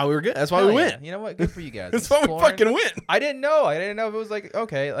 that's why we were good. That's why Hell we yeah. went. You know what? Good for you guys. That's why we Exploring. fucking went. I didn't know. I didn't know if it was like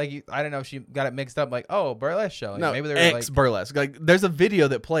okay, like I didn't know if she got it mixed up. Like oh, burlesque show. Like, No, maybe they were ex like burlesque. Like there's a video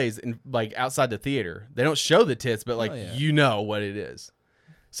that plays in like outside the theater. They don't show the tits, but like yeah. you know what it is.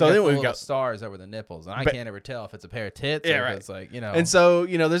 So got then the we little got stars over the nipples, and I But- can't ever tell if it's a pair of tits Yeah, or right. if it's like you know. and so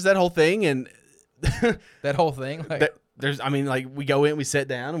there's that whole thing and. that whole thing. Like, I mean, like we go in, we sit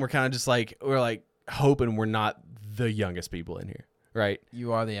down, and we're kind of just like hoping we're not the youngest people in here, right?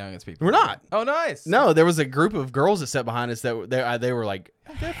 you are the youngest people. We're not. Oh, nice. No, there was a group of girls that sat behind us that they were like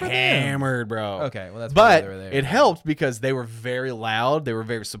Good for them. hammered, bro. Okay, well that's why But they were there. it helped because they were very loud, they were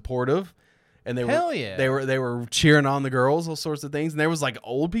very supportive, and they Hell were yeah. they were cheering on the girls, all sorts of things. And there was like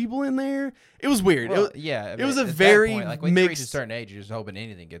old people in there. It was weird. Well, it, yeah, I it mean, was a at that very point, like when you reach a mixed. certain age, you're just hoping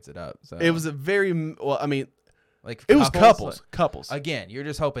anything gets it up. So It was a very well. I mean, like it was couples. couples. Again, you're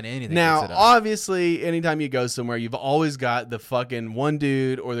just hoping anything Now, gets it up. obviously, anytime you go somewhere, you've always got the fucking one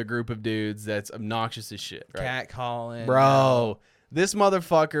dude or the group of dudes that's obnoxious as shit, right? Cat calling, Bro, this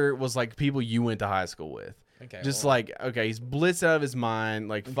motherfucker was like people you went to high school with. Okay, Just well, like, okay, he's blitzed out of his mind,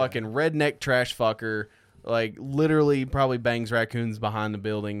 like fucking redneck trash fucker, like literally probably bangs raccoons behind the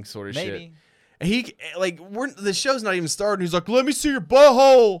building sort of shit. maybe. He like the show's not even started. He's like, "Let me see your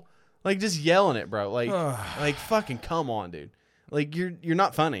butthole," like just yelling it, bro. Like fucking come on, dude. Like you're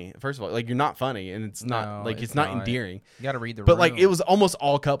not funny. First of all, like you're not funny, and it's not No, like it's it's not not. endearing. You got to read the But room. like it was almost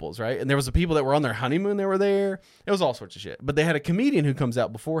all couples, right? And there was the people that were on their honeymoon. They were there. It was all sorts of shit. But they had a comedian who comes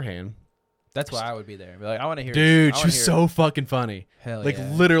out beforehand. That's why I would be there. Be like, I want to hear. Dude, I she wanna was hear- so fucking funny. Hell Like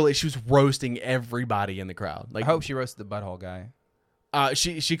yeah. literally, she was roasting everybody in the crowd. Like I hope she roasted the butthole guy.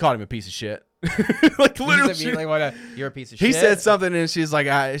 she called him a piece of shit. Like literally, Does that mean, like, what? You're a piece of he shit. said something and she's like,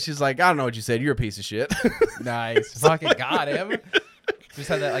 I don't know what you said. You're a piece of shit. Nice, fucking got him. Just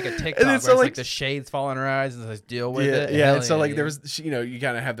had that like a TikTok then where so, it's like- like the shades fall in her eyes and says deal with it. yeah. Hell And so like yeah. there was, you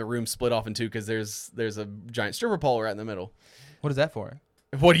kind of have the room split off in two because there's a giant stripper pole right in the middle. What is that for?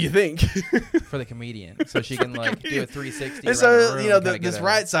 What do you think? For the comedian, so she can like do a 360. And around so the room and kinda this get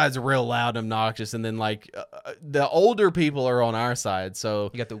right side's real loud and obnoxious, and then like the older people are on our side. So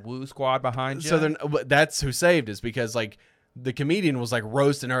You got the woo squad behind you. so then that's who saved us because like the comedian was like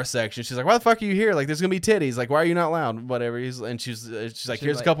roasting our section. She's like, "Why the fuck are you here? Like, there's gonna be titties. Like, why are you not loud? Whatever." She's like, "Here's like,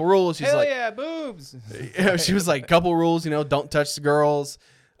 a couple rules." She's hell like, yeah, boobs. she was like, "Couple rules. Don't touch the girls.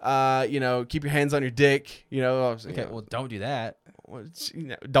 Keep your hands on your dick. Okay, well, don't do that.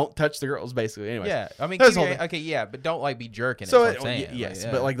 Don't touch the girls. Basically, anyway. Yeah, I mean, That's keep the your- whole okay, yeah, but don't like be jerking. So is what I'm saying. yes,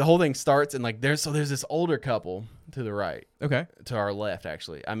 Like, but yeah. like the whole thing starts and like there's this older couple to the right, okay, to our left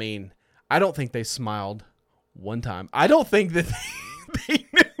actually. I mean, I don't think they smiled one time. I don't think that they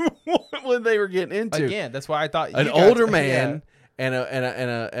knew what they were getting into. again, that's why I thought An you guys- older man and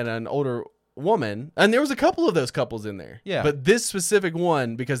an older woman, and there was a couple of those couples in there. Yeah. But this specific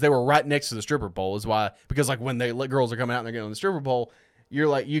one, because they were right next to the stripper pole, is why. Because like when girls are coming out and they're getting on the stripper pole, you're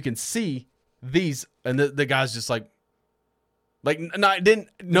like you can see these, and the guy's just like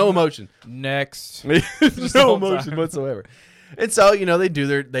no emotion. Next, no whole emotion time. whatsoever. And so they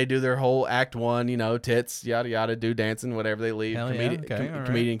do their whole act one, tits, yada yada, do dancing, whatever. They leave. Hell yeah, okay, all right.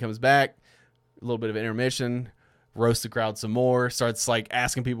 Comedian comes back, a little bit of intermission, roast the crowd some more, starts like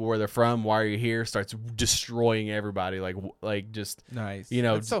asking people where they're from, why are you here, starts destroying everybody, like just nice.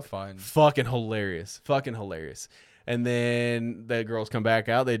 it's so fun. fucking hilarious. And then the girls come back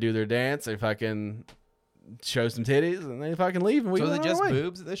out, they do their dance, they fucking show some titties, and they fucking leave. And we So go is it on our just way.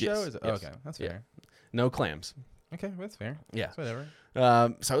 boobs at this Yes, show? Is it? yes. Okay, that's Yeah. fair. No clams. Okay, that's fair. Yeah. That's whatever.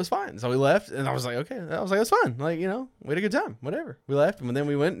 So it was fine. So we left, and I was like, okay. I was like, it's fun. Like, we had a good time. Whatever. We left, and then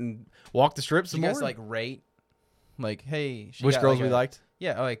we went and walked the strip Did some you more. guys like rate? Like, hey, she Which got, girls like, we a- liked?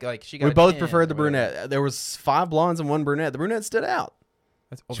 Yeah, like she got. We a both 10 preferred the or whatever. brunette. There was 5 blondes and 1 brunette. The brunette stood out.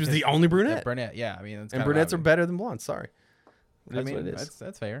 That's, She was the only brunette. brunette. Yeah, I mean, that's And kinda brunettes are obvious. better than blondes. Sorry. It I is mean, what it is.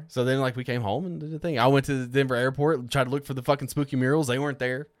 that's fair. So then, like, we came home and did the thing. I went to the Denver airport, tried to look for the fucking spooky murals. They weren't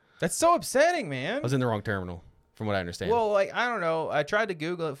there. That's so upsetting, I man. was in the wrong terminal. from what I understand. Well, like I don't know. I tried to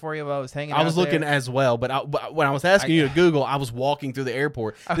Google it for you while I was hanging out. I was looking there. as well, but when I was asking you to Google, I was walking through the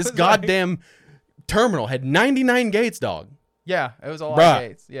airport. This was goddamn terminal had 99 gates, dog. Yeah, it was a lot Bruh. of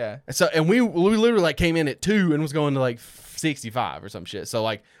gates. Yeah. So, and we literally like came in at 2 and was going to like 65 or some shit. So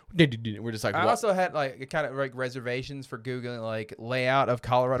like, we're just like, I what? also had like kind of like reservations for Googling like layout of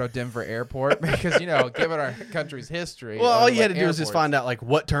Colorado Denver Airport because given our country's history. Well, all of, you had like, to do was just airports. find out like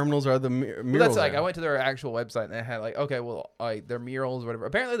what terminals are the murals. Well, that's like at. I went to their actual website and they had like okay, well, like their murals, whatever.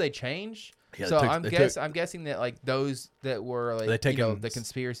 Apparently they changed. Yeah, So they I'm guessing that like those that were They like take them- the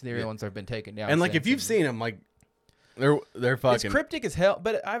conspiracy theory ones have been taken down. And like if since, you've seen them, like they're it's fucking. cryptic as hell.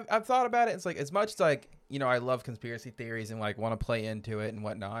 But I've thought about it. It's like as much as like I love conspiracy theories and like want to play into it and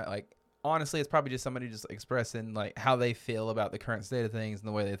whatnot. Like honestly, it's probably just somebody just expressing like how they feel about the current state of things and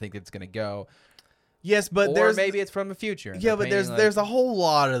the way they think it's gonna go. Yes, but Or there's maybe it's from the future. and yeah, they're but painting, there's a whole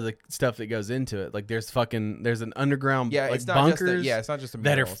lot of the stuff that goes into it. Like there's an underground yeah, like it's not bunkers just it's not just a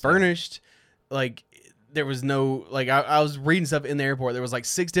that are mural, so- furnished. Like there was no like I was reading stuff in the airport. There was like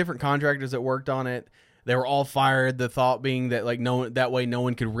 6 different contractors that worked on it. They were all fired. The thought being that like no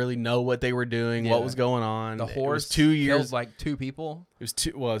one could really know what they were doing, what Yeah. was going on. The It horse was 2 years. killed like 2 people.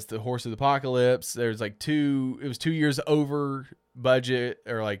 It was the horse of the apocalypse. There's like 2 years over budget,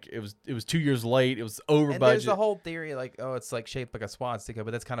 or like it was 2 years late. It was over And budget. there's the whole theory like it's like shaped like a swastika,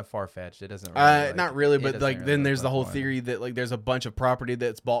 but that's kind of far fetched. It doesn't. Really, Not really, it but doesn't like really then look there's the like whole one. theory that like there's a bunch of property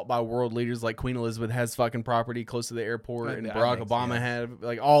that's bought by world leaders, like Queen Elizabeth has fucking property close to the airport, and That Barack makes Obama sense. had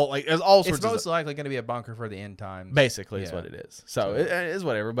like all like there's all sorts It's of most stuff. likely going to be a bunker for the end times. Basically, is Yeah. what it is. So So- it is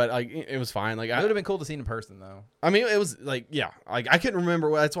whatever, but like it was fine. Like It would have been cool to see in person though. I mean, it was like yeah, like I couldn't remember.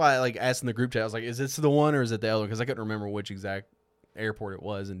 That's why I like asked in the group chat. I was like, is this the one or is it the other? Because I couldn't remember which exact airport it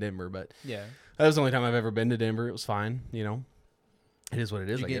was in Denver, but Yeah. that was the only time I've ever been to Denver. It was fine, It is what it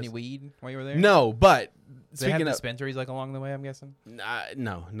is. Did you I get guess. any weed while you were there? No, but They have speaking of dispensaries like along the way. I'm guessing.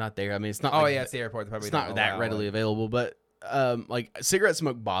 no, not there. I mean, it's not. Oh like, yeah, it's the airport. They probably it's don't not that allow readily it. available, but like cigarette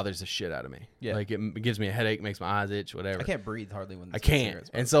smoke bothers the shit out of me. Yeah. Like it gives me a headache, makes my eyes itch, whatever. I can't breathe hardly when I there's can't. cigarette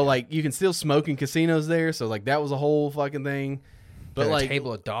smoke. And so like you can still smoke in casinos there, so like that was a whole fucking thing. But Got a like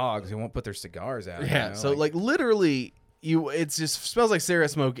table of dogs who won't put their cigars out. yeah, so like literally it just smells like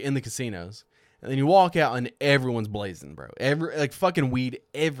cigarette smoke in the casinos. And then you walk out and everyone's blazing, bro. Like fucking weed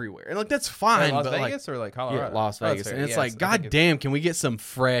everywhere. And like that's fine, Las but like Vegas or like Colorado? yeah, Las Oh, that's Vegas. fair. And it's Yeah, like, I think god it's- damn, can we get some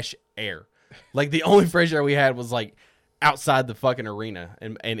fresh air? Like the only fresh air we had was like outside the fucking arena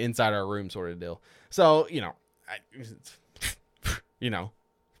and inside our room sort of deal. So,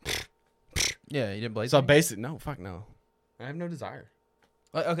 Yeah, you didn't blaze. so any? basic, no, fuck no. I have no desire.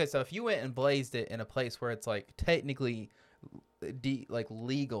 Okay, so if you went and blazed it in a place where it's like technically like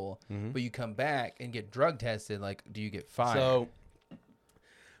legal, Mhm. but you come back and get drug tested, like do you get fired? So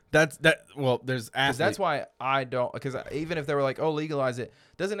well, there's 'Cause that's why I don't. Because even if they were like, "Oh, legalize it,"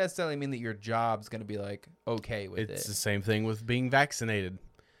 doesn't necessarily mean that your job's going to be like okay with it's it. the same thing with being vaccinated.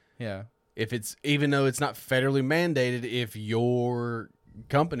 Yeah, If it's even though it's not federally mandated, if your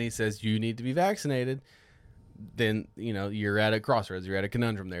company says you need to be vaccinated, then you're at a crossroads, you're at a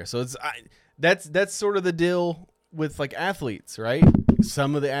conundrum there. So that's sort of the deal with like athletes, right?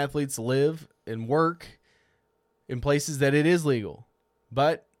 Some of the athletes live and work in places that it is legal,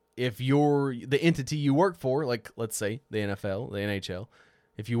 but if you're the entity you work for, like let's say the NFL, the NHL,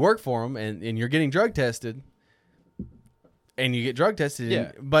 if you work for them and you're getting drug tested, and you get drug tested,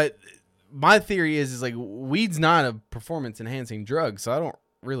 Yeah. but my theory is like weed's not a performance enhancing drug, so I don't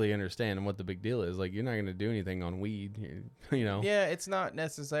really understand what the big deal is. Like you're not going to do anything on weed, yeah, it's not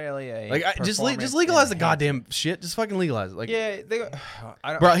necessarily a Like just performance legalize the enhancing- goddamn shit. Just fucking legalize it. Like Yeah,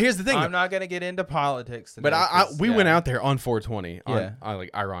 I don't, bro, here's the thing. I'm not gonna get into politics today. but we went out there on 420. Yeah.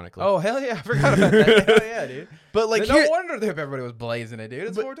 Like ironically. Oh hell yeah, I forgot about that. Hell yeah, dude. but like no here, wonder that everybody was blazing it, dude.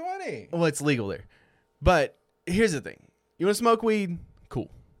 It's But- 420. well, it's legal there. But here's the thing. You want to smoke weed? Cool.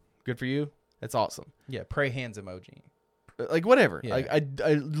 Good for you. That's awesome. Yeah, pray hands emoji. Like whatever. Yeah. Like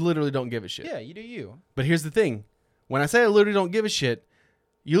I literally don't give a shit. Yeah, you do you. But here's the thing. When I say I literally don't give a shit,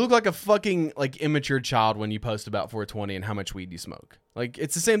 you look like a fucking like immature child when you post about 420 and how much weed you smoke. Like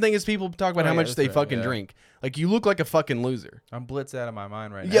it's the same thing as people talk about Oh, how yeah, much that's they right, fucking yeah. drink. Like you look like a fucking loser. I'm blitzed out of my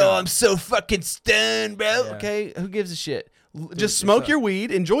mind right now. Yo, I'm so fucking stoned, bro. Yeah. Okay, who gives a shit? Just it's smoke a- your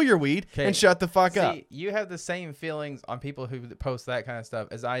weed, enjoy your weed, 'Kay. and shut the fuck up. See, you have the same feelings on people who post that kind of stuff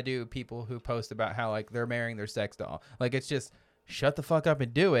as I do people who post about how like they're marrying their sex doll. Like it's just shut the fuck up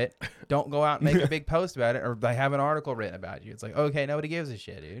and do it. Don't go out and make a big post about it or they have an article written about you. It's like, okay, nobody gives a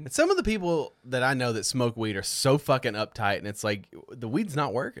shit, dude. And some of the people that I know that smoke weed are so fucking uptight, and it's like the weed's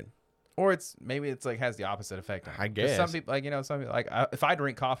not working. Or maybe it's like has the opposite effect on it. I 'Cause guess. some people if I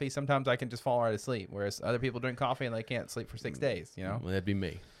drink coffee, sometimes I can just fall right asleep, whereas other people drink coffee and they can't sleep for 6 days. You know. Well, that'd be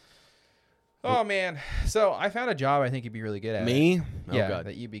me. Oh man, so I found a job I think you'd be really good at. Me? Oh Yeah, God.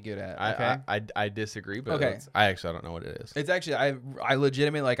 that you'd be good at. Okay. I disagree, but Okay. I don't know what it is. It's actually I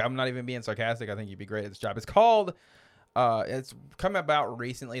legitimately, like, I'm not even being sarcastic. I think you'd be great at this job. It's called it's come about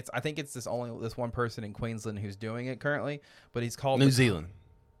recently. I think it's this one person in Queensland who's doing it currently, but he's called New Zealand.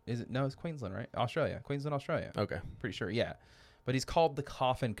 Is it? No, it's Queensland, right? Australia. Queensland, Australia. Okay. Pretty sure. Yeah. But he's called the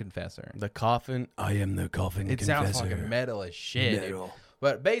Coffin Confessor. The coffin. I am the coffin It confessor. sounds fucking metal as shit. dude. Metal.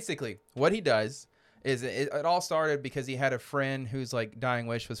 But basically, what he does is it all started because he had a friend whose like dying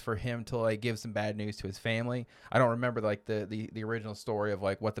wish was for him to like give some bad news to his family. I don't remember like the original story of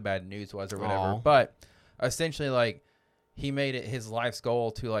like what the bad news was or whatever. Aw. But essentially, like, he made it his life's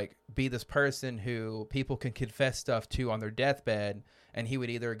goal to like be this person who people can confess stuff to on their deathbed, and he would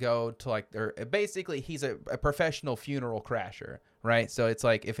either go to like basically he's a professional funeral crasher, right? So it's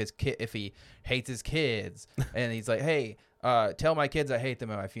like if he hates his kids and he's like, hey, tell my kids I hate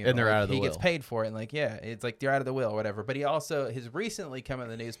them at my funeral. And they're Like, out of the he gets will. paid for it, and like, yeah, it's like they're out of the will or whatever. But he also has recently come in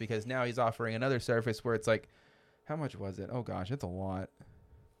the news because now he's offering another service where it's like, how much was it? Oh gosh, it's a lot.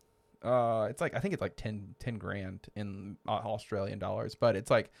 It's like I think it's like 10 grand in Australian dollars, but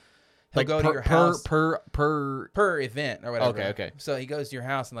it's like he'll go to your house per event or whatever. Okay. So he goes to your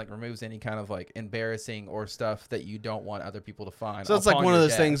house and like removes any kind of like embarrassing or stuff that you don't want other people to find. So it's like upon one of your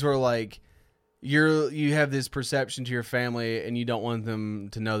those death. things where like you have this perception to your family and you don't want them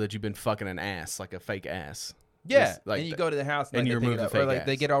to know that you've been fucking an ass, like a fake ass. Yeah, It's like and you go to the house and like, you they pick remove it the up, fake or like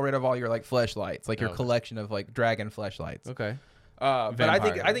they ass. get all rid of all your like fleshlights, like your Okay. collection of like dragon fleshlights. Okay. But I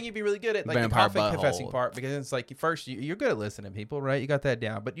think Vampire. you'd be really good at like the Vampire coffin confessing butthole. part, because it's like first you're good at listening to people, right? You got that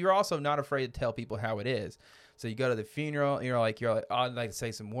down, but you're also not afraid to tell people how it is. So you go to the funeral, and you're like, oh, I'd like to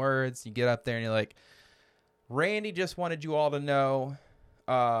say some words. You get up there and you're like, Randy just wanted you all to know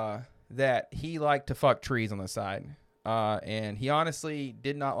that he liked to fuck trees on the side, and he honestly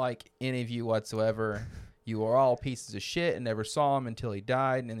did not like any of you whatsoever. You were all pieces of shit and never saw him until he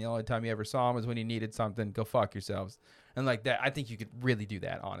died, and the only time you ever saw him was when he needed something. Go fuck yourselves. And like that, I think you could really do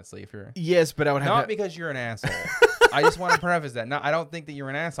that, honestly, if you're Yes, but I would have not to, because you're an asshole. I just want to preface that. No, I don't think that you're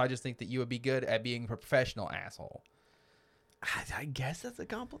an asshole. I just think that you would be good at being a professional asshole. I guess that's a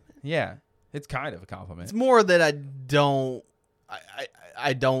compliment. Yeah, it's kind of a compliment. It's more that I don't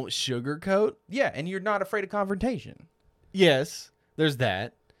sugarcoat. Yeah, and you're not afraid of confrontation. Yes, there's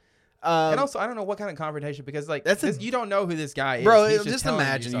that. And also, I don't know what kind of confrontation, because like you don't know who this guy is. Bro, He's just telling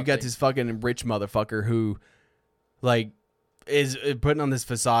imagine you got something. this fucking rich motherfucker who, like, is putting on this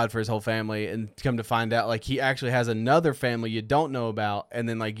facade for his whole family, and come to find out, like, he actually has another family you don't know about, and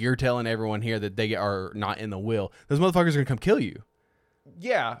then, like, you're telling everyone here that they are not in the will. Those motherfuckers are gonna come kill you.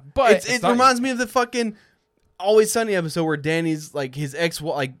 Yeah, but It reminds me of the fucking Always Sunny episode where Danny's, like, his ex,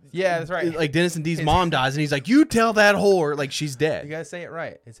 like, Yeah, that's right. like Dennis and Dee's mom dies, and he's like, you tell that whore, like, she's You dead. gotta say it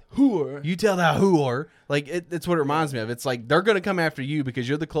right. It's whore. You tell that whore. Like, it's what it reminds me of. It's like they're gonna come after you because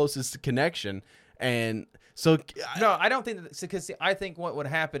you're the closest connection, and so No, I don't think that, because I think what would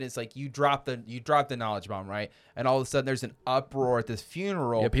happen is like you drop the knowledge bomb, right? And all of a sudden there's an uproar at this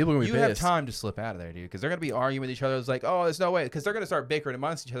funeral. Yeah, people are gonna be You have pissed. time to slip out of there, dude, because they're gonna be arguing with each other. It's like, oh, there's no way, because they're gonna start bickering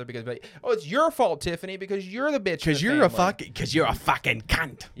amongst each other because, like, oh, it's your fault, Tiffany, because you're the bitch. because you're a fucking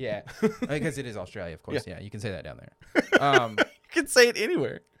cunt. Yeah, because it is Australia, of course. Yeah, you can say that down there. You can say it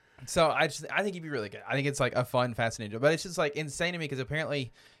anywhere. So I think he'd be really good. I think it's like a fun, fascinating job, but it's just like insane to me because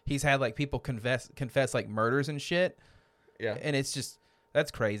apparently he's had like people confess like murders and shit. Yeah, And it's just,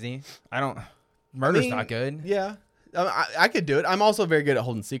 that's crazy. Murder's not good. Yeah, I could do it. I'm also very good at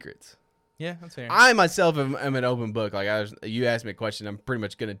holding secrets. Yeah, that's fair. I myself am an open book. Like you asked me a question, I'm pretty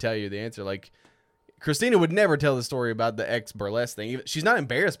much gonna tell you the answer. Like Christina would never tell the story about the ex burlesque thing. She's not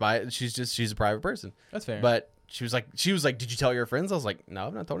embarrassed by it. She's a private person. That's fair. But she was like, did you tell your friends? I was like, no,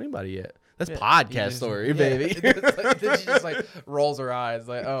 I've not told anybody yet. That's Yeah, podcast story, baby. Then she just like rolls her eyes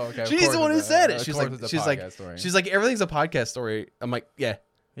like, oh, okay. of She's course the one who it's a- said it. of She's course like, it's a podcast story. she's like, everything's a podcast story. I'm like, yeah,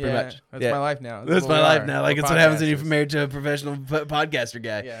 pretty yeah, much. that's Yeah. my life now. That's what my we life are. now. Like, We're it's what happens when you're podcasters. married to a professional podcaster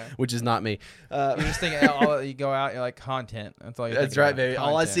guy, Yeah. which is not me. You're just thinking, all you go out, you're like, content. That's all you're That's thinking right, about, baby.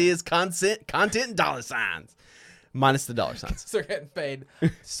 All I content. see is content, and dollar signs, minus the dollar signs. So they're getting paid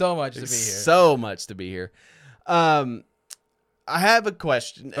so much to be here. So much to be here. I have a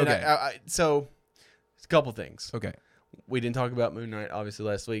question. And Okay. so, a couple things. Okay. We didn't talk about Moon Knight, obviously,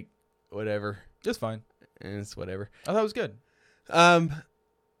 last week. Whatever. Just fine. And it's whatever. I thought it was good.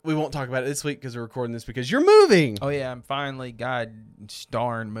 We won't talk about it this week because we're recording this because you're moving. Oh, yeah. I'm finally, god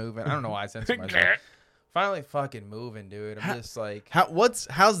darn, moving. I don't know why I censored myself. Finally fucking moving, dude. I'm just like,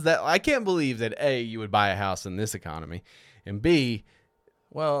 How's that? I can't believe that A, you would buy a house in this economy, and B,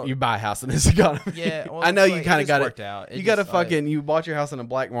 well, you buy a house in this economy. yeah. Well, I know it's you like, kind it of just got worked it. out. You got to just, like, fucking. You bought your house in a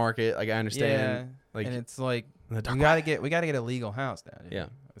black market. Like I understand. yeah. Like And it's like the dark we gotta web. get a legal house now. Dude. Yeah.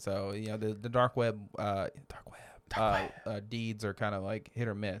 So the dark web deeds are kind of like hit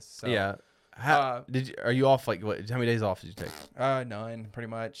or miss. So, Yeah. How are you off? Like what? How many days off did you take? None, pretty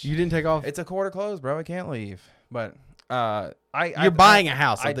much. You didn't take off. It's a quarter close, bro. I can't leave. But You're buying a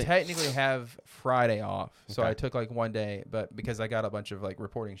house. I technically have Friday off, so Okay. I took like one day, but because I got a bunch of like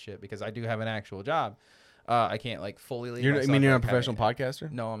reporting shit, because I do have an actual job, I can't like fully leave. You're myself, not a like, professional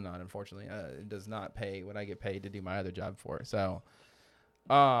podcaster. No, I'm not. Unfortunately, it does not pay what I get paid to do my other job for. So,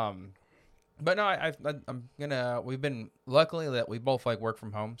 but no, I'm gonna. We've been luckily that we both like work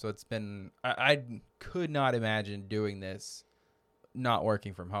from home, so it's been. I could not imagine doing this, not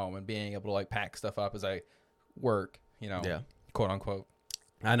working from home and being able to like pack stuff up as I work. You know, Yeah. quote unquote.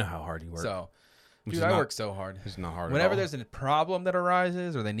 I know how hard you work. So, Which dude, is I not- work so hard. It's not hard. Whenever at all. there's a problem that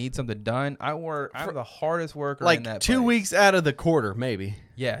arises or they need something done, I'm the hardest worker in like that 2 place. weeks out of the quarter, maybe.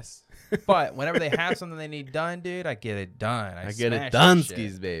 Yes. But whenever they have something they need done, dude, I get it done. I get smash it that done, shit.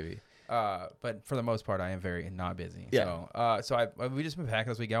 skis, baby. But for the most part, I am very not busy. Yeah. So we just been packing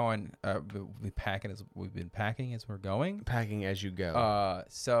as we go, and we've been packing as we're going. Packing as you go.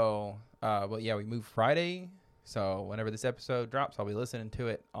 Well, yeah, we moved Friday. So whenever this episode drops, I'll be listening to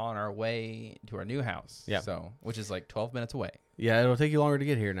it on our way to our new house. Yeah. So which is like 12 minutes away. Yeah, it'll take you longer to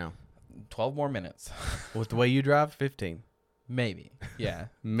get here now. 12 more minutes. With the way you drive, 15, Maybe. Yeah.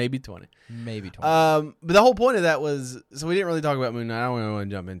 maybe 20. Maybe 20. But the whole point of that was, so we didn't really talk about Moon Knight. I don't really want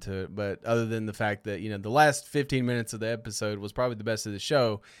to jump into it, but other than the fact that, the last 15 minutes of the episode was probably the best of the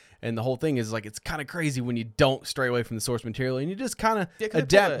show. And the whole thing is like, it's kind of crazy when you don't stray away from the source material and you just kind of Yeah, 'cause they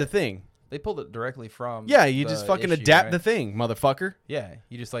adapt pulled the thing. They pulled it directly from. Yeah, you the just fucking issue, adapt right? the thing, motherfucker. Yeah,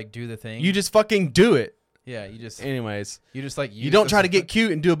 you just like do the thing. You just fucking do it. Yeah, you just Anyways, like you don't try to get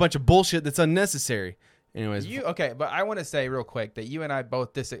cute and do a bunch of bullshit that's unnecessary. Anyways, Okay, but I want to say real quick that you and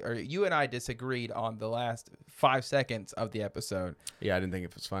I disagreed on the last 5 seconds of the episode. yeah, I didn't think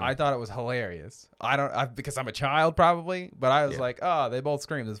it was funny. I thought it was hilarious. Because I'm a child probably, but I was Yeah. like, oh, they both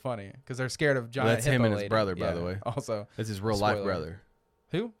screamed. It's funny because they're scared of giant. that's him hippo and his lady. brother, by Yeah, the way. Also, That's his real life Spoiler. brother.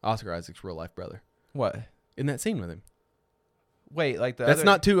 who? Oscar Isaac's real life brother. What? In that scene with him. Wait, like the That's other-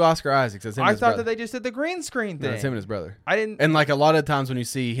 not two Oscar Isaacs. That's him and I his thought brother. that they just did the green screen No, thing. it's him and his brother. I didn't. And like a lot of times when you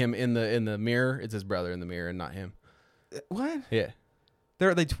see him in the mirror, it's his brother in the mirror and not him. What? Yeah,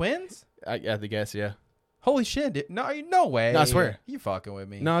 Are they twins? I guess. Yeah. Holy shit! Dude. No way. No, I swear. You fucking with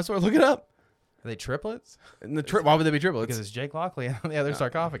me? No, I swear. Look it up. Are they triplets? And why would they be triplets? Because it's Jake Lockley on the other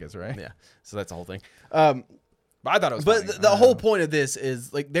sarcophagus, right? Yeah. So that's the whole thing. But I thought it was. But funny. the whole point of this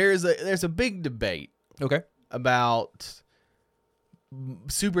is like there's a big debate Okay. about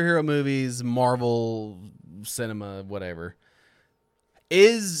superhero movies, Marvel cinema, whatever.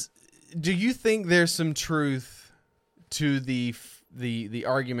 Do you think there's some truth to the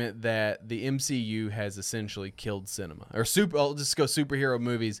argument that the MCU has essentially killed cinema, or I'll just go superhero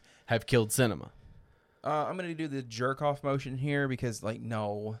movies have killed cinema? I'm gonna do the jerk off motion here because, like,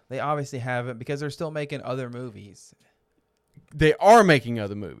 no, they obviously haven't because they're still making other movies. They are making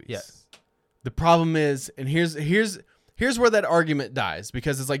other movies. Yes. The problem is, and here's where that argument dies,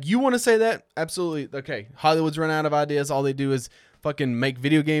 because it's like, you want to say that? Absolutely. Okay. Hollywood's run out of ideas. All they do is fucking make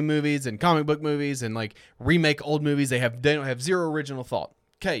video game movies and comic book movies and like remake old movies. They don't have zero original thought.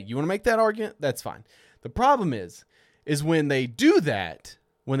 Okay. You want to make that argument? That's fine. The problem is when they do that,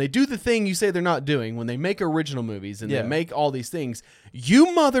 when they do the thing you say they're not doing, when they make original movies and Yeah. they make all these things, you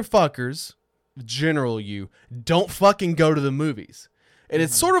motherfuckers, general you, don't fucking go to the movies. And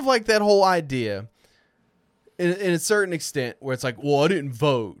it's sort of like that whole idea in a certain extent where it's like, well, I didn't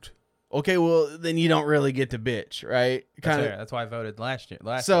vote. Okay, well, then you don't really get to bitch, right? That's fair. That's why I voted last year.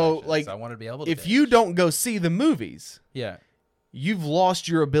 So, election, like, I wanted to be able to. if bitch. you don't go see the movies, yeah, you've lost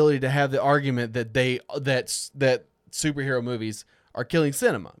your ability to have the argument that that superhero movies are killing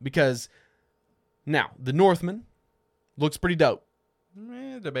cinema. Because now, The Northman looks pretty dope.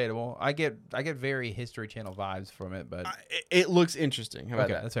 Debatable. I get very History Channel vibes from it, but It looks interesting. How about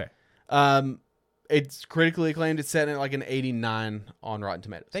okay, that? that's fair. It's critically acclaimed. It's set at like an 89 on Rotten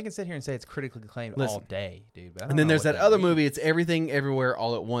Tomatoes. They can sit here and say it's critically acclaimed Listen. all day, dude. But I don't And then know there's what that other means. movie. It's Everything Everywhere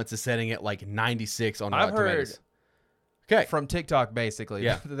All at Once is setting at like 96 on I've Rotten heard Tomatoes. Okay. from TikTok basically.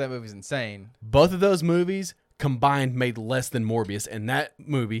 Yeah. that movie's insane. Both of those movies combined made less than Morbius, and that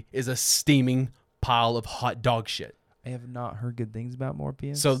movie is a steaming pile of hot dog shit. I have not heard good things about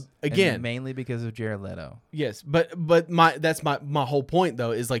Morbius. So, again- and mainly because of Jared Leto. Yes, but that's my whole point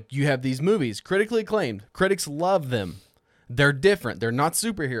though, is like you have these movies critically acclaimed. Critics love them. They're different. They're not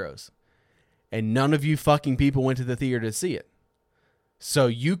superheroes. And none of you fucking people went to the theater to see it. So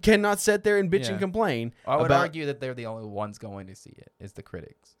you cannot sit there and bitch and complain. I would about, argue that they're the only ones going to see it. Is the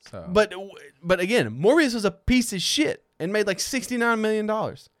critics. So, But again, Morbius was a piece of shit and made like $69 million.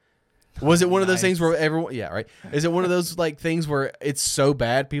 Was it one of those things where everyone? Yeah, right. Is it one of those like things where it's so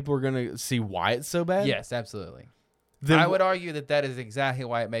bad people are gonna see why it's so bad? yes, absolutely. Then, I would argue that is exactly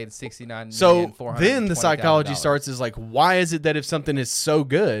why it made $69 So million, then the psychology $420,000. starts is like, why is it that if something is so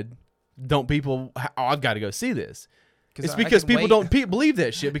good, don't people? Oh, I've got to go see this. It's because people don't believe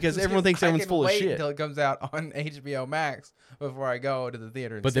that shit because everyone thinks everyone's full of shit. Until it comes out on HBO Max before I go to the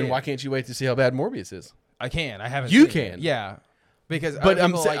theater. And But then see why it. can't you wait to see how bad Morbius is? I can? I haven't. You seen it. can. Yeah. Because But other I'm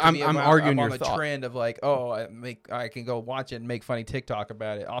people sa- like to I'm- be I'm about- arguing I'm your on the thought. trend of like, oh, I can go watch it and make funny TikTok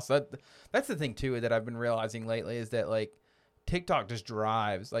about it. Also, that's the thing too that I've been realizing lately is that like TikTok just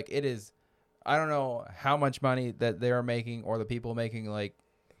drives like it is. I don't know how much money that they're making or the people making like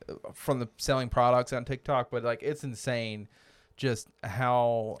from the selling products on TikTok, but like it's insane. Just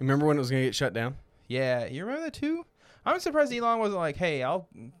how Remember when it was gonna get shut down? yeah, you remember that too? I'm surprised Elon wasn't like, hey, I'll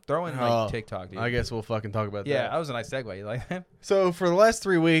throw in like Oh, TikTok, dude. I guess we'll fucking talk about Yeah, that. that was a nice segue. You like that? So for the last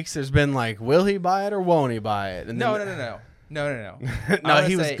 3 weeks, there's been like, will he buy it or won't he buy it? And No. then- No, No,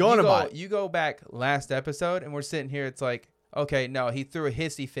 he was going to buy it. You go back last episode, and we're sitting here. It's like, okay, no, he threw a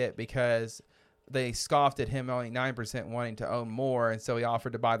hissy fit because they scoffed at him only 9% wanting to own more, and so he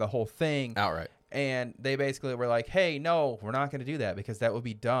offered to buy the whole thing. Outright. And they basically were like, hey, no, we're not going to do that because that would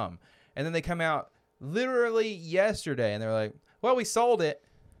be dumb. And then they come out literally yesterday, and they're like, well, we sold it.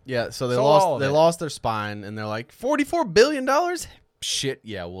 Yeah, so they Sold all lost of it. lost their spine and they're like, $44 billion? Shit,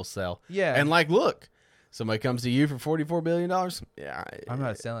 yeah, we'll sell. Yeah. And like, look, somebody comes to you for $44 billion? Yeah. I'm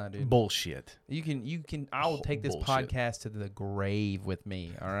not selling it, dude. Bullshit. You can. I will take this Bullshit. podcast to the grave with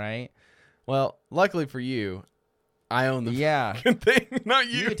me. All right. Well, luckily for you, I own the Yeah. fucking thing, not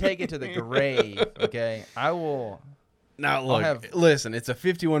you. You can take it to the grave. Okay. I will. Now, look, listen, it's a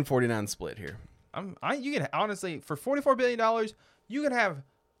 51-49 split here. You can honestly for $44 billion, you can have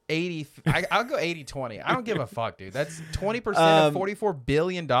 80. I'll go 80-20. I don't give a fuck, dude. That's 20% of $44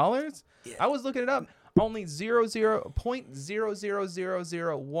 billion. I was looking it up. Only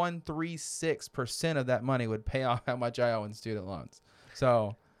 0.0000136% of that money would pay off how much I owe in student loans.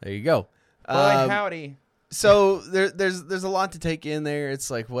 So There you go. boy, howdy. So there's a lot to take in there. It's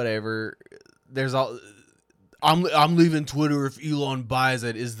like whatever. There's all. I'm leaving Twitter if Elon buys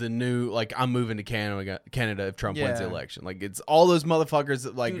it. Is the new like I'm moving to Canada if Trump wins the Yeah. election. Like it's all those motherfuckers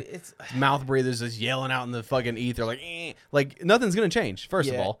that like Dude, it's mouth breathers just yelling out in the fucking ether like like nothing's gonna change first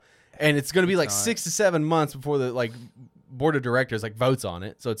of Yeah. all, and it's gonna be like not. 6 to 7 months before the like board of directors like votes on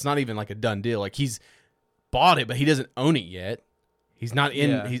it. So it's not even like a done deal. Like he's bought it, but he doesn't own it yet. He's not in.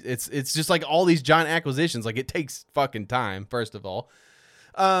 Yeah. It's just like all these giant acquisitions. Like it takes fucking time. First of all,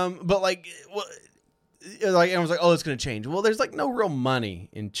 but like everyone's like, oh, it's gonna change. Well, there's like no real money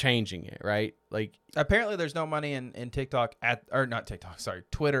in changing it, right? Like apparently there's no money in TikTok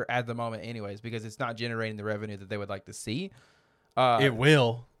Twitter at the moment, anyways, because it's not generating the revenue that they would like to see. it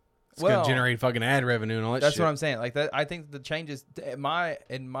will. It's well, gonna generate fucking ad revenue and all that. That's shit. what I'm saying. Like that, I think the changes. In my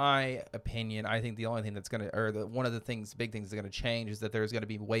opinion, I think the only thing that's gonna, one of the big things that's gonna change is that there's gonna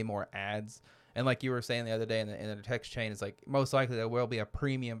be way more ads. And like you were saying the other day in the text chain, it's like most likely there will be a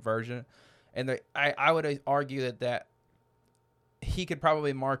premium version. And I would argue that he could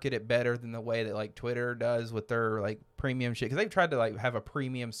probably market it better than the way that like Twitter does with their like premium shit. Because they've tried to like have a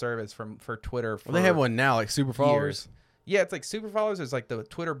premium service for Twitter. Well, they have one now, like super followers. Yeah, it's like super followers. There's like the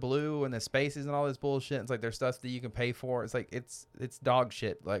Twitter Blue and the Spaces and all this bullshit. It's like there's stuff that you can pay for. It's like it's dog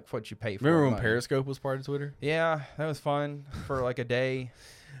shit. Like what you pay for. Remember when money. Periscope was part of Twitter? Yeah, that was fun for like a day.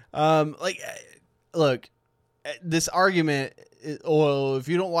 Look, this argument. Well, if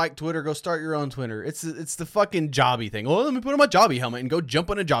you don't like Twitter, go start your own Twitter. It's the fucking jobby thing. Well, let me put on my jobby helmet and go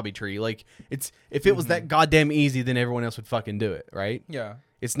jump on a jobby tree. Like if it was that goddamn easy, then everyone else would fucking do it, right? Yeah.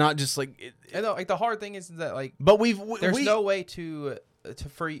 It's not just like. And like the hard thing is that like. But There's no way to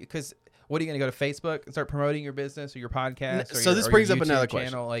free because what are you going to go to Facebook and start promoting your business or your podcast? So this brings up another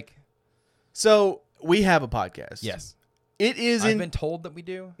question. channel, like, So we have a podcast. yes, It is. I've been told that we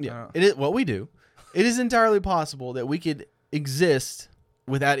do. Yeah. It is what we do. It is entirely possible that we could exist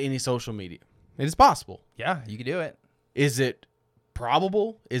without any social media. It is possible. Yeah, you can do it. Is it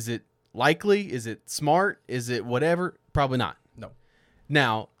probable? Is it likely? Is it smart? Is it whatever? Probably not. No.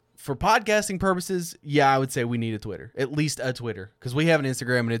 Now, for podcasting purposes, yeah, I would say we need a Twitter, at least a Twitter, because we have an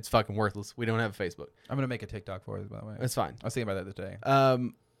Instagram and it's fucking worthless. We don't have a Facebook. I'm gonna make a TikTok for us, by the way. That's fine. I was thinking about that today.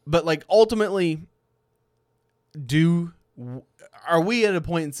 But like ultimately, are we at a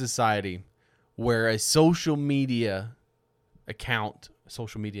point in society where a social media account,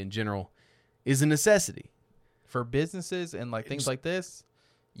 social media in general, is a necessity For businesses and like things like this,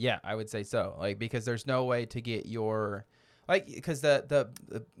 yeah, I would say so. Like, because there's no way to get your, like, because the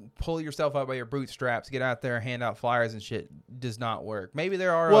pull yourself up by your bootstraps, get out there, hand out flyers and shit does not work. Maybe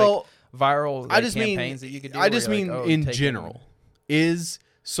there are like viral campaigns that you could do. I just mean in general, is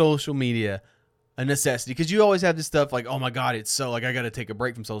social media a necessity? Because you always have this stuff like, oh my God, it's so like I got to take a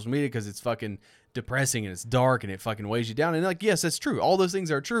break from social media because it's fucking depressing and it's dark and it fucking weighs you down. And like, yes, that's true. All those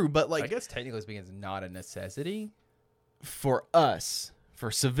things are true. But like, I guess technically speaking, it's not a necessity for us,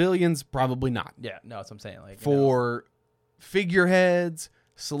 for civilians, probably not. Yeah, no, that's what I'm saying. Like For figureheads,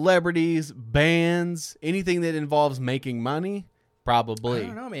 celebrities, bands, anything that involves making money, probably. I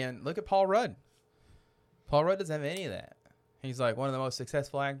don't know, man. Look at Paul Rudd. Paul Rudd doesn't have any of that. He's like one of the most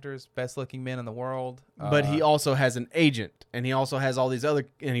successful actors, best looking men in the world. But he also has an agent, and he also has all these other,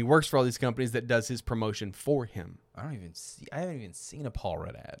 and he works for all these companies that does his promotion for him. I haven't even seen a Paul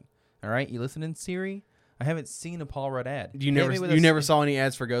Rudd ad. All right, you listening, Siri? I haven't seen a Paul Rudd ad. You never saw any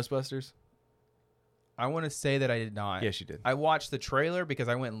ads for Ghostbusters? I want to say that I did not. Yes, you did. I watched the trailer because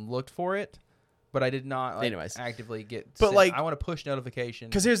I went and looked for it, but I did not actively get. But like, I want to push notification.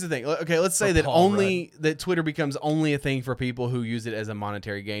 Because here's the thing. Okay, let's say that Twitter becomes only a thing for people who use it as a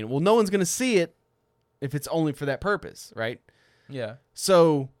monetary gain. Well, no one's going to see it if it's only for that purpose, right? Yeah.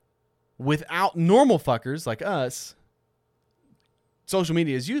 So, without normal fuckers like us, social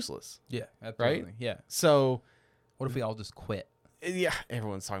media is useless. Yeah, absolutely. Right? Yeah. So, what if we all just quit? Yeah,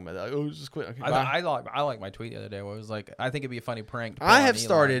 everyone's talking about that. Like, oh, just quit. Okay, I like my tweet the other day where it was like, I think it'd be a funny prank. I have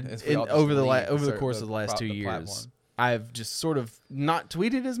started over the course of the last 2 years. Platform. I've just sort of not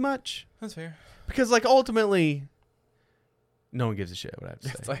tweeted as much. That's fair. Because like ultimately, no one gives a shit what I have to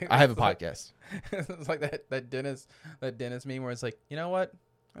say. Like, I have a podcast. It's like that Dennis meme where it's like, you know what?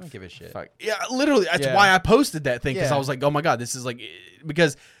 I don't give a shit. Fuck. Yeah, literally. That's why I posted that thing, because I was like, oh my God, this is like,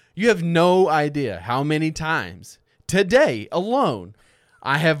 because you have no idea how many times today alone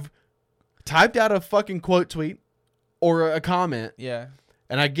I have typed out a fucking quote tweet or a comment. Yeah.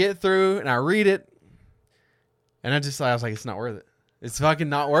 And I get through and I read it and I was like, it's not worth it. It's fucking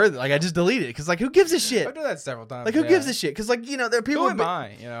not worth it. Like, I just delete it because, like, who gives a shit? I've done that several times. Like, who gives a shit? Because, like, you know, there are people. Who am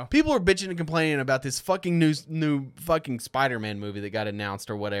I? You know, people are bitching and complaining about this fucking new fucking Spider-Man movie that got announced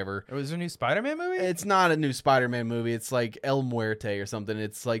or whatever. Was there a new Spider-Man movie? It's not a new Spider-Man movie. It's like El Muerte or something.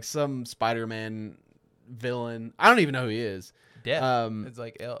 It's like some Spider-Man villain. I don't even know who he is. Death. It's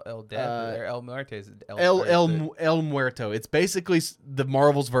like El Death or El Muerte. Is El Muerto. It's basically the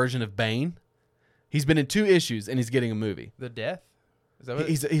Marvel's version of Bane. He's been in 2 issues and he's getting a movie. The Death. Is that what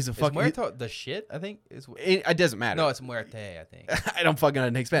he's a fucking. Is Muerto the shit? I think it doesn't matter. No, it's Muerte. I think. I don't fucking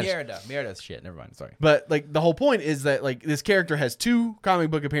understand Spanish. Mierda's shit. Never mind. Sorry. But like the whole point is that like this character has 2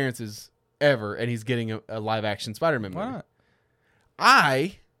 comic book appearances ever, and he's getting a live action Spider-Man movie. Why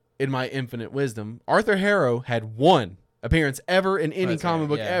not? In my infinite wisdom, Arthur Harrow had 1 appearance ever in any comic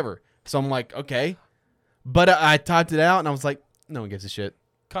book ever. So I'm like, okay. But I typed it out and I was like, no one gives a shit.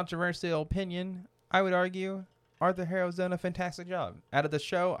 Controversial opinion, I would argue. Arthur Harrow's done a fantastic job. Out of the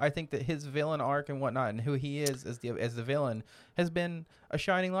show, I think that his villain arc and whatnot and who he is as the villain has been a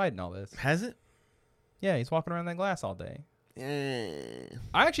shining light in all this. Has it? Yeah, he's walking around that glass all day.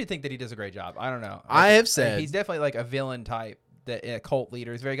 I actually think that he does a great job. I don't know. I have said he's definitely like a villain type. A cult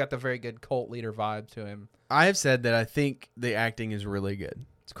leader. He's got the very good cult leader vibe to him. I have said that I think the acting is really good.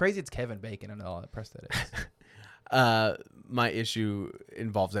 It's crazy it's Kevin Bacon and all that press that is. My issue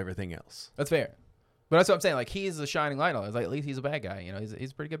involves everything else. That's fair. But that's what I'm saying. Like, he's a shining light on it. Like, at least he's a bad guy. You know,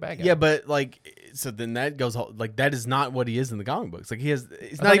 he's a pretty good bad guy. Yeah, but like, so then that goes like that is not what he is in the comic books. Like he was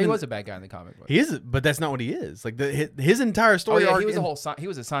a bad guy in the comic book. He is, but that's not what he is. Like his entire story arc. He was he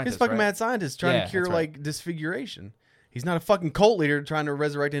was a scientist. He's a fucking mad scientist trying to cure like disfiguration. He's not a fucking cult leader trying to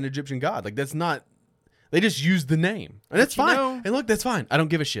resurrect an Egyptian god. Like, that's not. They just used the name, and that's fine. And look, that's fine. I don't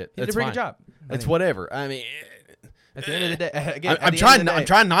give a shit. He did a pretty good job. It's whatever. I mean, at the end of the day, again, I'm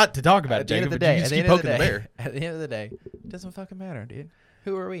trying not to talk about it, Jacob. But you just keep poking the bear. At the end of the day, it doesn't fucking matter, dude.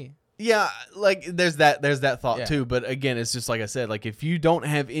 Who are we? Yeah, like there's that thought too. But again, it's just like I said. Like, if you don't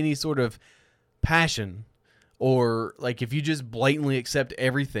have any sort of passion, or like if you just blatantly accept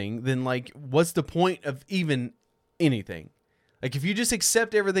everything, then like what's the point of even anything? Like if you just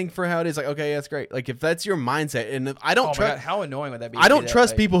accept everything for how it is, like okay, that's great. Like if that's your mindset, and if I don't Oh my trust, God, how annoying would that be? I don't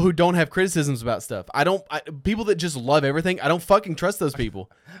trust people who don't have criticisms about stuff. People that just love everything. I don't fucking trust those people.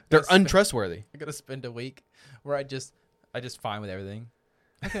 They're untrustworthy. I'm gonna spend a week where I just fine with everything.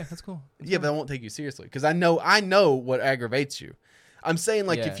 Okay, that's cool. Yeah, but I won't take you seriously because I know what aggravates you. I'm saying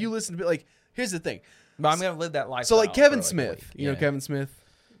like if you listen to like here's the thing. But I'm gonna live that life. So like Kevin Smith, you know Kevin Smith,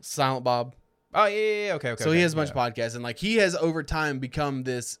 Silent Bob. Oh yeah. Okay. So he has a bunch of podcasts, and like he has over time become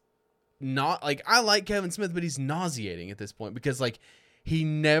this. Not like I like Kevin Smith, but he's nauseating at this point because like he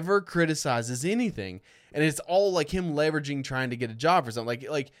never criticizes anything, and it's all like him leveraging trying to get a job or something.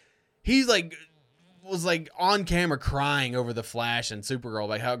 Like he's like was like on camera crying over the Flash and Supergirl,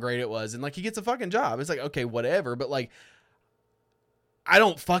 like how great it was, and like he gets a fucking job. It's like okay, whatever, but like. I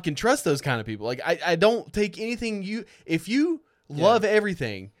don't fucking trust those kind of people. Like I don't take anything if you love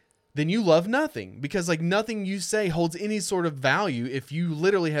everything, then you love nothing because like nothing you say holds any sort of value if you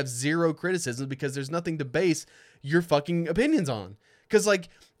literally have zero criticism because there's nothing to base your fucking opinions on. Cause like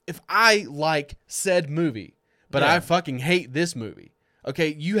if I like said movie, but I fucking hate this movie. Okay.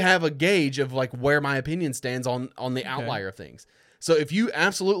 You have a gauge of like where my opinion stands on the outlier of things. So if you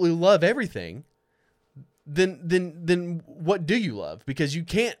absolutely love everything, then what do you love? Because you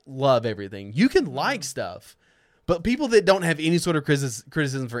can't love everything. You can like stuff, but people that don't have any sort of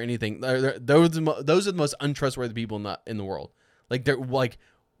criticism for anything, those are the most untrustworthy people in the world. Like they're like,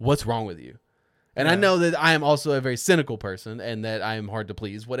 what's wrong with you? And I know that I am also a very cynical person and that I am hard to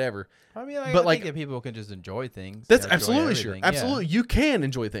please, whatever. I mean, I think that people can just enjoy things. That's absolutely sure. Absolutely. You can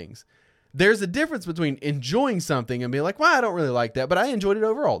enjoy things. There's a difference between enjoying something and being like, well, I don't really like that, but I enjoyed it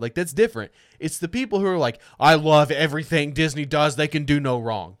overall. Like, that's different. It's the people who are like, I love everything Disney does. They can do no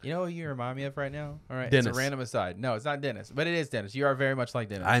wrong. You know what you remind me of right now? All right. Dennis. It's a random aside. No, it's not Dennis, but it is Dennis. You are very much like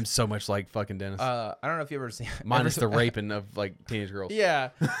Dennis. I'm so much like fucking Dennis. I don't know if you've ever seen Minus the raping of like teenage girls.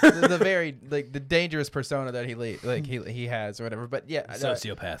 Yeah. the very, like, the dangerous persona that he has or whatever. But yeah.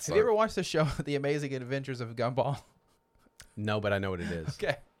 Sociopath. Have you ever watched the show, The Amazing Adventures of Gumball? No, but I know what it is.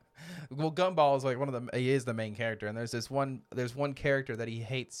 Okay. Well, Gumball is like he is the main character, and there's one character that he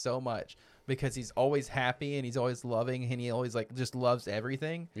hates so much because he's always happy and he's always loving and he always like just loves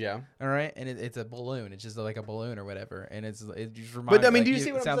everything. Yeah. All right, and it's a balloon. It's just like a balloon or whatever, and it just reminds. But I mean, like, do you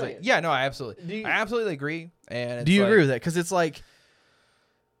see what I'm saying? Yeah, no, I absolutely agree. And do you agree with that? Because it's like,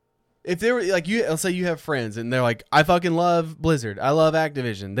 if they were like you, let's say you have friends and they're like, I fucking love Blizzard, I love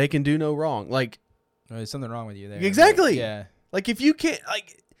Activision, they can do no wrong. Like, there's something wrong with you there. Exactly. But, yeah. Like if you can't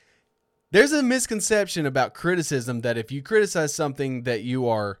like. There's a misconception about criticism that if you criticize something that you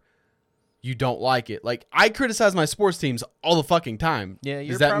don't like it. Like I criticize my sports teams all the fucking time. Yeah,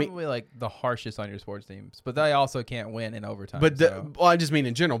 you're probably like the harshest on your sports teams, but they also can't win in overtime. But well, I just mean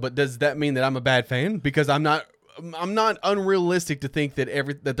in general. But does that mean that I'm a bad fan? Because I'm not unrealistic to think that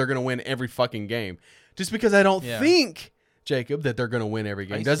they're gonna win every fucking game. Just because I don't think, Jacob, that they're gonna win every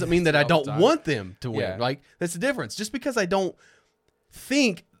game doesn't mean that I don't want them to win. Like that's the difference. Just because I don't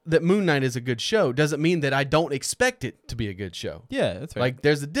think that Moon Knight is a good show doesn't mean that I don't expect it to be a good show. Yeah, that's right. Like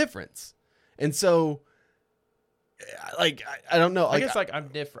there's a difference. And so like I don't know. I guess like I'm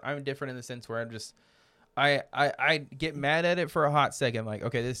different in the sense where I'm just I get mad at it for a hot second, like,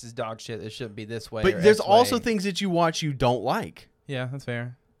 okay, this is dog shit, this shouldn't be this way. But there's also things that you watch you don't like. Yeah, that's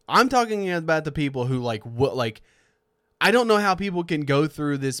fair. I'm talking about the people who like what like I don't know how people can go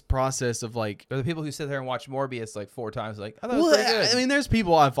through this process of like. There are the people who sit there and watch Morbius like 4 times, like, I thought it was pretty good. I mean, there's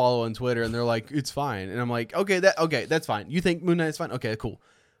people I follow on Twitter and they're like, it's fine, and I'm like, okay, that's fine. You think Moon Knight is fine? Okay, cool.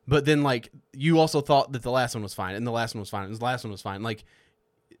 But then like you also thought that the last one was fine, and the last one was fine, and the last one was fine. Like,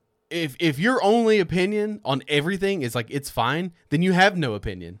 if your only opinion on everything is like it's fine, then you have no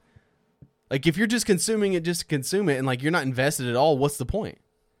opinion. Like if you're just consuming it just to consume it, and like you're not invested at all, what's the point?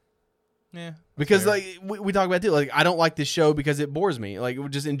 Yeah. Because fair. Like we talk about it, like I don't like this show because it bores me. Like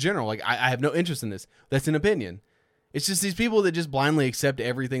just in general, like I have no interest in this. That's an opinion. It's just these people that just blindly accept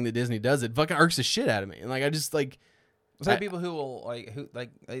everything that Disney does. It fucking irks the shit out of me. And like I just like. It's like people who will like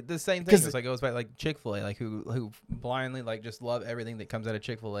the same thing. It's like goes back like Chick-fil-A, like who blindly like just love everything that comes out of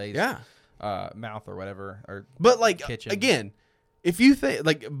Chick-fil-A's mouth or whatever or. But like kitchen. Again, if you think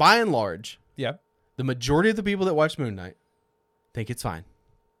like by and large, the majority of the people that watch Moon Knight think it's fine.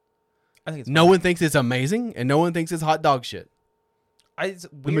 I think it's no one thinks it's amazing, and no one thinks it's hot dog shit. The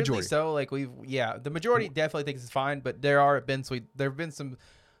majority. So like the majority definitely thinks it's fine, but there have been some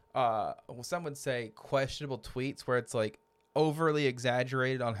some would say questionable tweets where it's like overly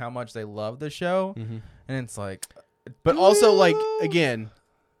exaggerated on how much they love the show, and it's like, but also like again,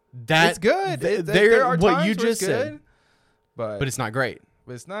 it's good. There are what you just said, but it's not great.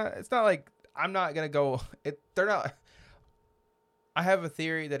 But it's not like I'm not gonna go. They're not. I have a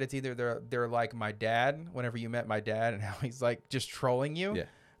theory that it's either they're like my dad, whenever you met my dad and how he's like just trolling you, Yeah.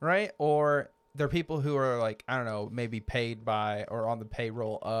 right? Or they're people who are like, I don't know, maybe paid by or on the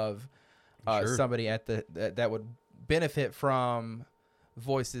payroll of Sure. somebody at that would benefit from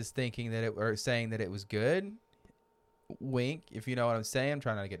Voices thinking that it or saying that it was good. Wink, if you know what I'm saying. I'm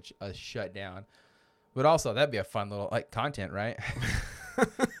trying not to get shut down, but also that'd be a fun little like content, right?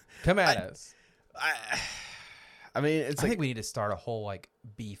 Come at us. I mean, it's I like think we need to start a whole like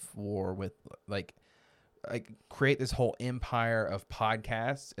beef war with like create this whole empire of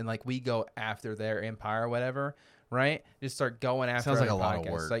podcasts and like we go after their empire or whatever, right? Just start going after. Sounds like other a lot of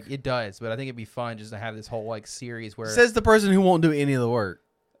podcasts. work. Like it does, but I think it'd be fun just to have this whole like series where says the person who won't do any of the work.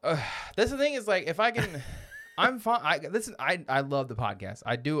 that's the thing is like if I can, I'm fine. Listen, I love the podcast.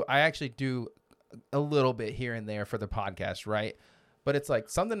 I actually do a little bit here and there for the podcast, right? But it's like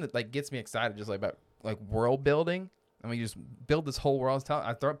something that like gets me excited, just like about like world building. I mean, you just build this whole world.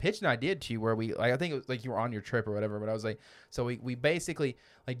 I pitched an idea to you where we like I think it was like you were on your trip or whatever, but I was like, so we basically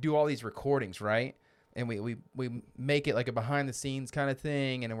like do all these recordings, right? And we make it like a behind the scenes kind of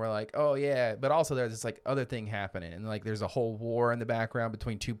thing, and we're like, oh yeah, but also there's this like other thing happening, and like there's a whole war in the background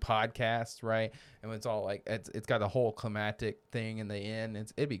between two podcasts, right? And it's all like it's got the whole climatic thing in the end.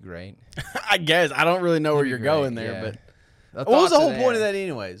 It'd be great. I guess I don't really know where It'd you're be going great, there, yeah. but The what was the thoughts whole are point of there. that,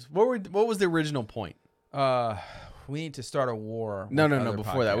 anyways? What was the original point? We need to start a war. No. with other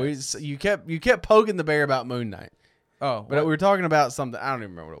Before that, podcasts. you kept poking the bear about Moon Knight, Oh, but we were talking about something. I don't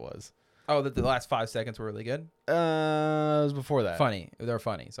even remember what it was. that the last 5 seconds were really good. It was before that. Funny, they're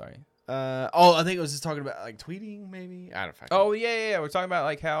funny. Sorry. I think it was just talking about like tweeting, maybe. I don't fucking. Oh yeah. We're talking about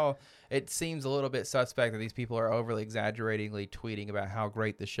like how it seems a little bit suspect that these people are overly exaggeratingly tweeting about how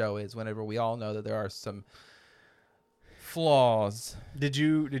great the show is, whenever we all know that there are some flaws. Did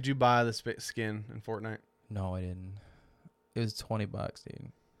you buy the skin in Fortnite? No, I didn't. It was $20,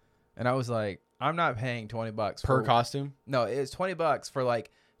 dude. And I was like, I'm not paying $20 Per costume? No, it was $20 for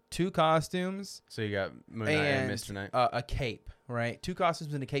like 2 costumes So you got Moon Knight and Mr. Knight. a cape, right? 2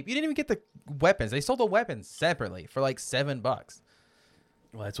 costumes and a cape. You didn't even get the weapons. They sold the weapons separately for like $7.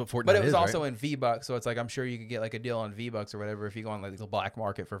 Well, that's what Fortnite is, But it was right? also in V-Bucks, so it's like I'm sure you could get like a deal on V-Bucks or whatever. If you go on like the black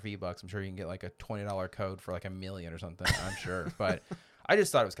market for V-Bucks, I'm sure you can get like a $20 code for like $1 million or something. I'm sure, but I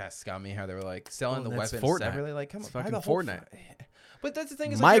just thought it was kind of scummy how they were like selling the that's weapons Fortnite. separately. Like, come It's on, buy fucking the whole Fortnite. But that's the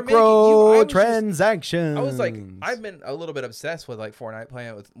thing is like, I Microtransactions. was like, I've been a little bit obsessed with like Fortnite,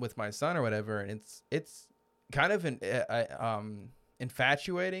 playing it with my son or whatever, and it's kind of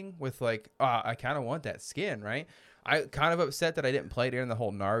infatuating with like, I kind of want that skin, right? I kind of upset that I didn't play during the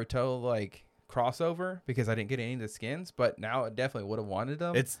whole Naruto like crossover because I didn't get any of the skins, but now I definitely would have wanted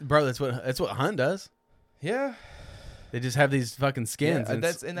them. That's what Hunt does. Yeah. They just have these fucking skins Yeah, and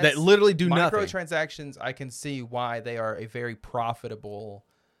that's that literally do nothing. Microtransactions, I can see why they are a very profitable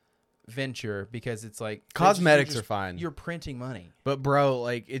venture, because it's like Cosmetics are fine. You're printing money. But bro,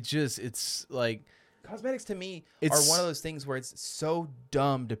 like it's like Cosmetics to me It's- are one of those things where it's so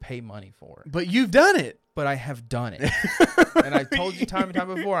dumb to pay money for. but you've done it. But I have done it. And I've told you time and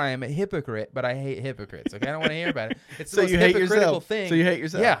time before, I am a hypocrite, but I hate hypocrites. Okay, I don't want to hear about it. It's the So most you hate hypocritical yourself. thing. So you hate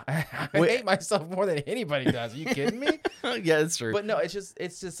yourself. Yeah, I Wait. hate myself more than anybody does. Are you kidding me? Yeah, that's true. But no, it's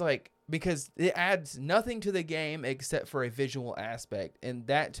just like, because it adds nothing to the game except for a visual aspect, and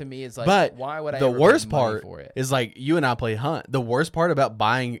that to me is like, But why would I? the ever pay worst money part for it? is like you and I play Hunt. The worst part about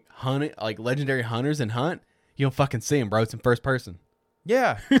buying Hunt, like legendary hunters in Hunt, you don't fucking see them, bro. It's in first person.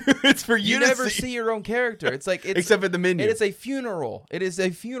 Yeah, It's for you, you to never see your own character. It's like except for the menu. It is a funeral. It is a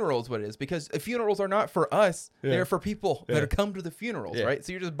funeral, is what it is, because funerals are not for us. Yeah. They're for people Yeah. that come to the funerals, Yeah. right?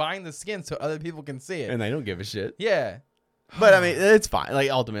 So you're just buying the skin so other people can see it. and they don't give a shit. Yeah, But I mean, it's fine. Like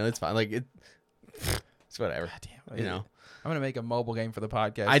ultimately, it's fine. Like it's whatever. damn, You know. I'm gonna make a mobile game for the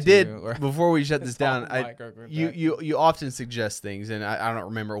podcast. I did too, or- before we shut this It's down. all You often suggest things, and I don't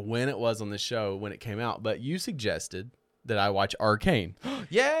remember when it was on the show when it came out, but you suggested that I watch Arcane,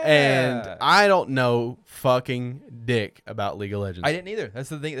 yeah, and I don't know fucking dick about League of Legends. I didn't either. That's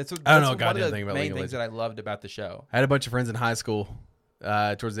the thing. That's what, I don't know a that's one goddamn of the thing about main League of things that I loved about the show. I had a bunch of friends in high school,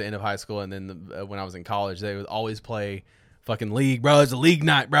 towards the end of high school, and then when I was in college, they would always play fucking League, bro. It's a League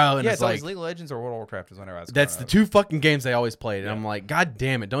night, bro. And Yeah, it's it's like always League of Legends or World of Warcraft is whenever I was. that's the growing up. two fucking games they always played, and I'm like, God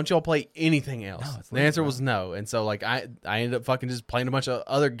damn it, don't y'all play anything else? No, it's The League, answer bro. was no, and so like I ended up fucking just playing a bunch of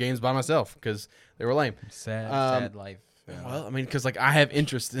other games by myself because they were lame. Sad life. Yeah. Well, I mean, because like I have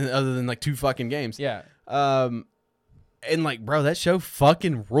interest in other than like 2 fucking games. Yeah, And like, bro, that show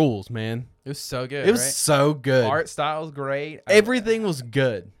fucking rules, man. it was so good. It was right? so good. Art style's great. Everything was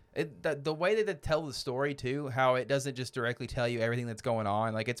good. The way that they tell the story too, how it doesn't just directly tell you everything that's going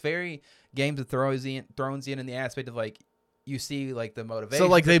on. Like, it's very Games of Thrones in the aspect of like, you see like the motivation. So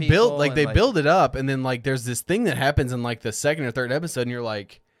like they build like and, they build it up, and then like there's this thing that happens in like the second or third episode, and you're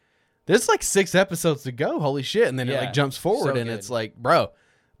like, there's like 6 episodes to go. Holy shit! And then it Yeah, like jumps forward, so and good. it's like, bro,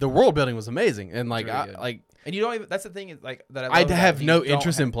 the world building was amazing, and like It's really good. like And you don't even. That's the thing is like that. I love about have it, no you don't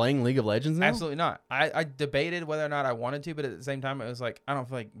interest have- in playing League of Legends now. Absolutely not. I debated whether or not I wanted to, but at the same time, it was like I don't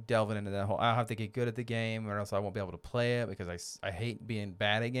feel like delving into that whole. I have to get good at the game, or else I won't be able to play it because I hate being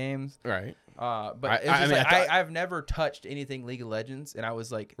bad at games. Right. But I it's just mean, like, I thought- I've never touched anything League of Legends, and I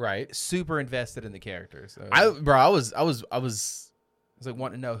was like Right. super invested in the characters. So I was was like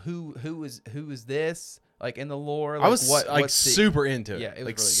wanting to know who is this like in the lore. Like, I was like what's the- super into it. Yeah, it was like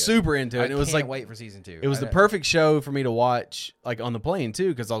really good. super into it. I And it was can't like wait for season 2. it was the perfect show for me to watch like on the plane too,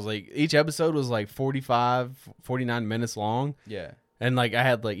 because I was like each episode was like 49 minutes long, Yeah. and like I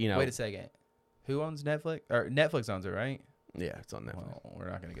had like Wait a second. Who owns Netflix? Or Netflix owns it, right? yeah, it's on Netflix. Well, we're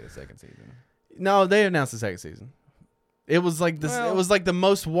not gonna get a second season. No, they announced the second season. It was like this. Well- it was like the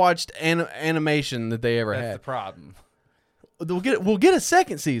most watched animation that they ever That's the had. problem. We'll get a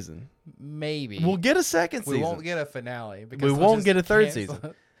second season. Maybe We'll get a second we season. won't get a finale because We they'll won't just get a third cancel season.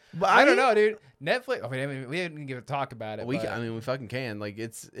 it. But I don't know, dude. Netflix. I mean, we didn't give a talk about it. We but I mean, we fucking can. Like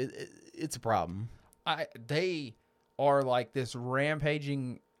it's a problem. they are like this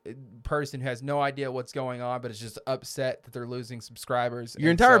rampaging person who has no idea what's going on, but is just upset that they're losing subscribers.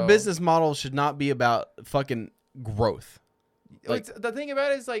 Your And entire so- business model should not be about fucking growth. Like, the thing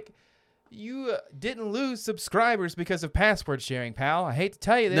about it is like. You didn't lose subscribers because of password sharing, pal. I hate to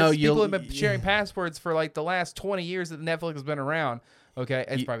tell you this. No, People have been sharing passwords for like the last 20 years that Netflix has been around. Okay,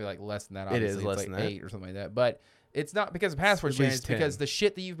 it's probably like less than that. It Obviously. is less it's than like that. 8 or something like that. But it's not because of password At sharing. least It's because 10. the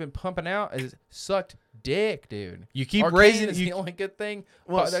shit that you've been pumping out is sucked dick, dude. You keep Arcane raising is the only good thing.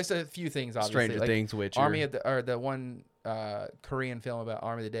 Well, Well, there's a few things. Obviously, Stranger like Things, Witcher. Army of the or the one Korean film about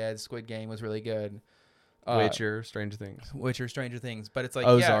Army of the Dead, Squid Game was really good. Witcher, Stranger Things, Witcher, Stranger Things, but it's like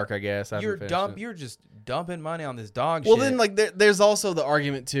Ozark. I guess I haven't you're finished it. You're just dumping money on this dog Well, shit. then like there's also the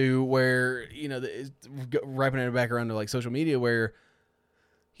argument too, where wrapping it back around to like social media, where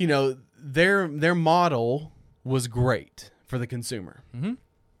their model was great for the consumer. Mm-hmm.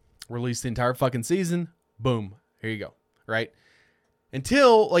 Released the entire fucking season, boom, here you go, right?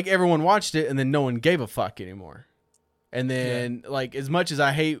 Until like everyone watched it, and then no one gave a fuck anymore. And then like as much as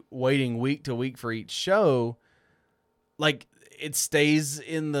I hate waiting week to week for each show, like it stays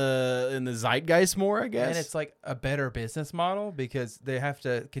in the zeitgeist more, I guess. And it's like a better business model because they have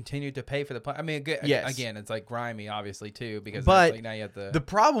to continue to pay for the I mean, Yes. again, it's like grimy, obviously, too, because But it's like now you have the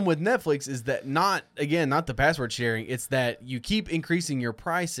problem with Netflix is that not the password sharing. It's that you keep increasing your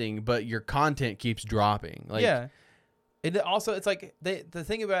pricing, but your content keeps dropping. Like, yeah. It also, it's like the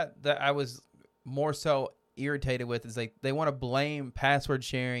thing about that I was more so irritated with is like they want to blame password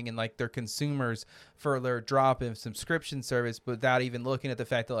sharing and like their consumers for their drop in subscription service without even looking at the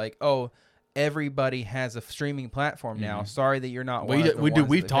fact that like, oh, everybody has a streaming platform now. Sorry that you're not one of the ones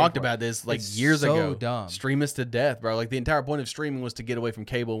we've that talked pay for it. about this like It's years so ago. dumb. Stream us to death, bro. Like the entire point of streaming was to get away from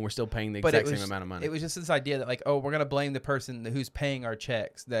cable, and we're still paying the But exact same amount of money. It was just this idea that like, oh, we're gonna blame the person who's paying our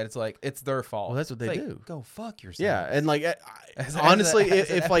checks. That it's like it's their fault. Well, that's what It's they like, do. Go fuck yourself. Yeah, and like As honestly, an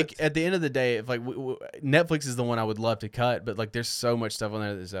if like effort. at the end of the day, if like Netflix is the one I would love to cut, but like there's so much stuff on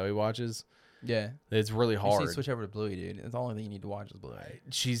there that Zoe watches, yeah. it's really You just need hard. to switch over to Bluey, dude. It's the only thing you need to watch is Bluey.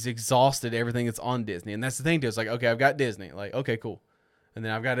 She's exhausted everything that's on Disney, and that's the thing too. It's like, okay, I've got Disney, like okay, cool, and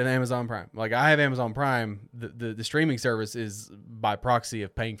then I've got an Amazon Prime. Like I have Amazon Prime. The streaming service is by proxy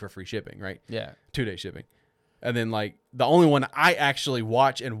of paying for free shipping, right? Yeah. 2-day shipping, and then like the only one I actually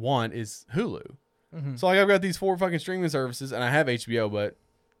watch and want is Hulu. Mm-hmm. So like I've got these 4 fucking streaming services, and I have HBO, but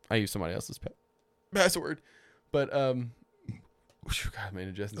I use somebody else's password. But God,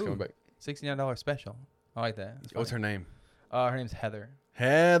 man, Justin's coming back. $69 special. I like that. It's What's funny. her name? Her name's Heather.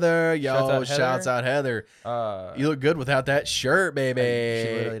 Heather, yo, Shouts out shouts out Heather. You look good without that shirt, baby.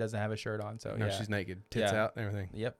 She literally doesn't have a shirt on, so No, yeah. she's naked, tits Yeah. out, and everything. Yep.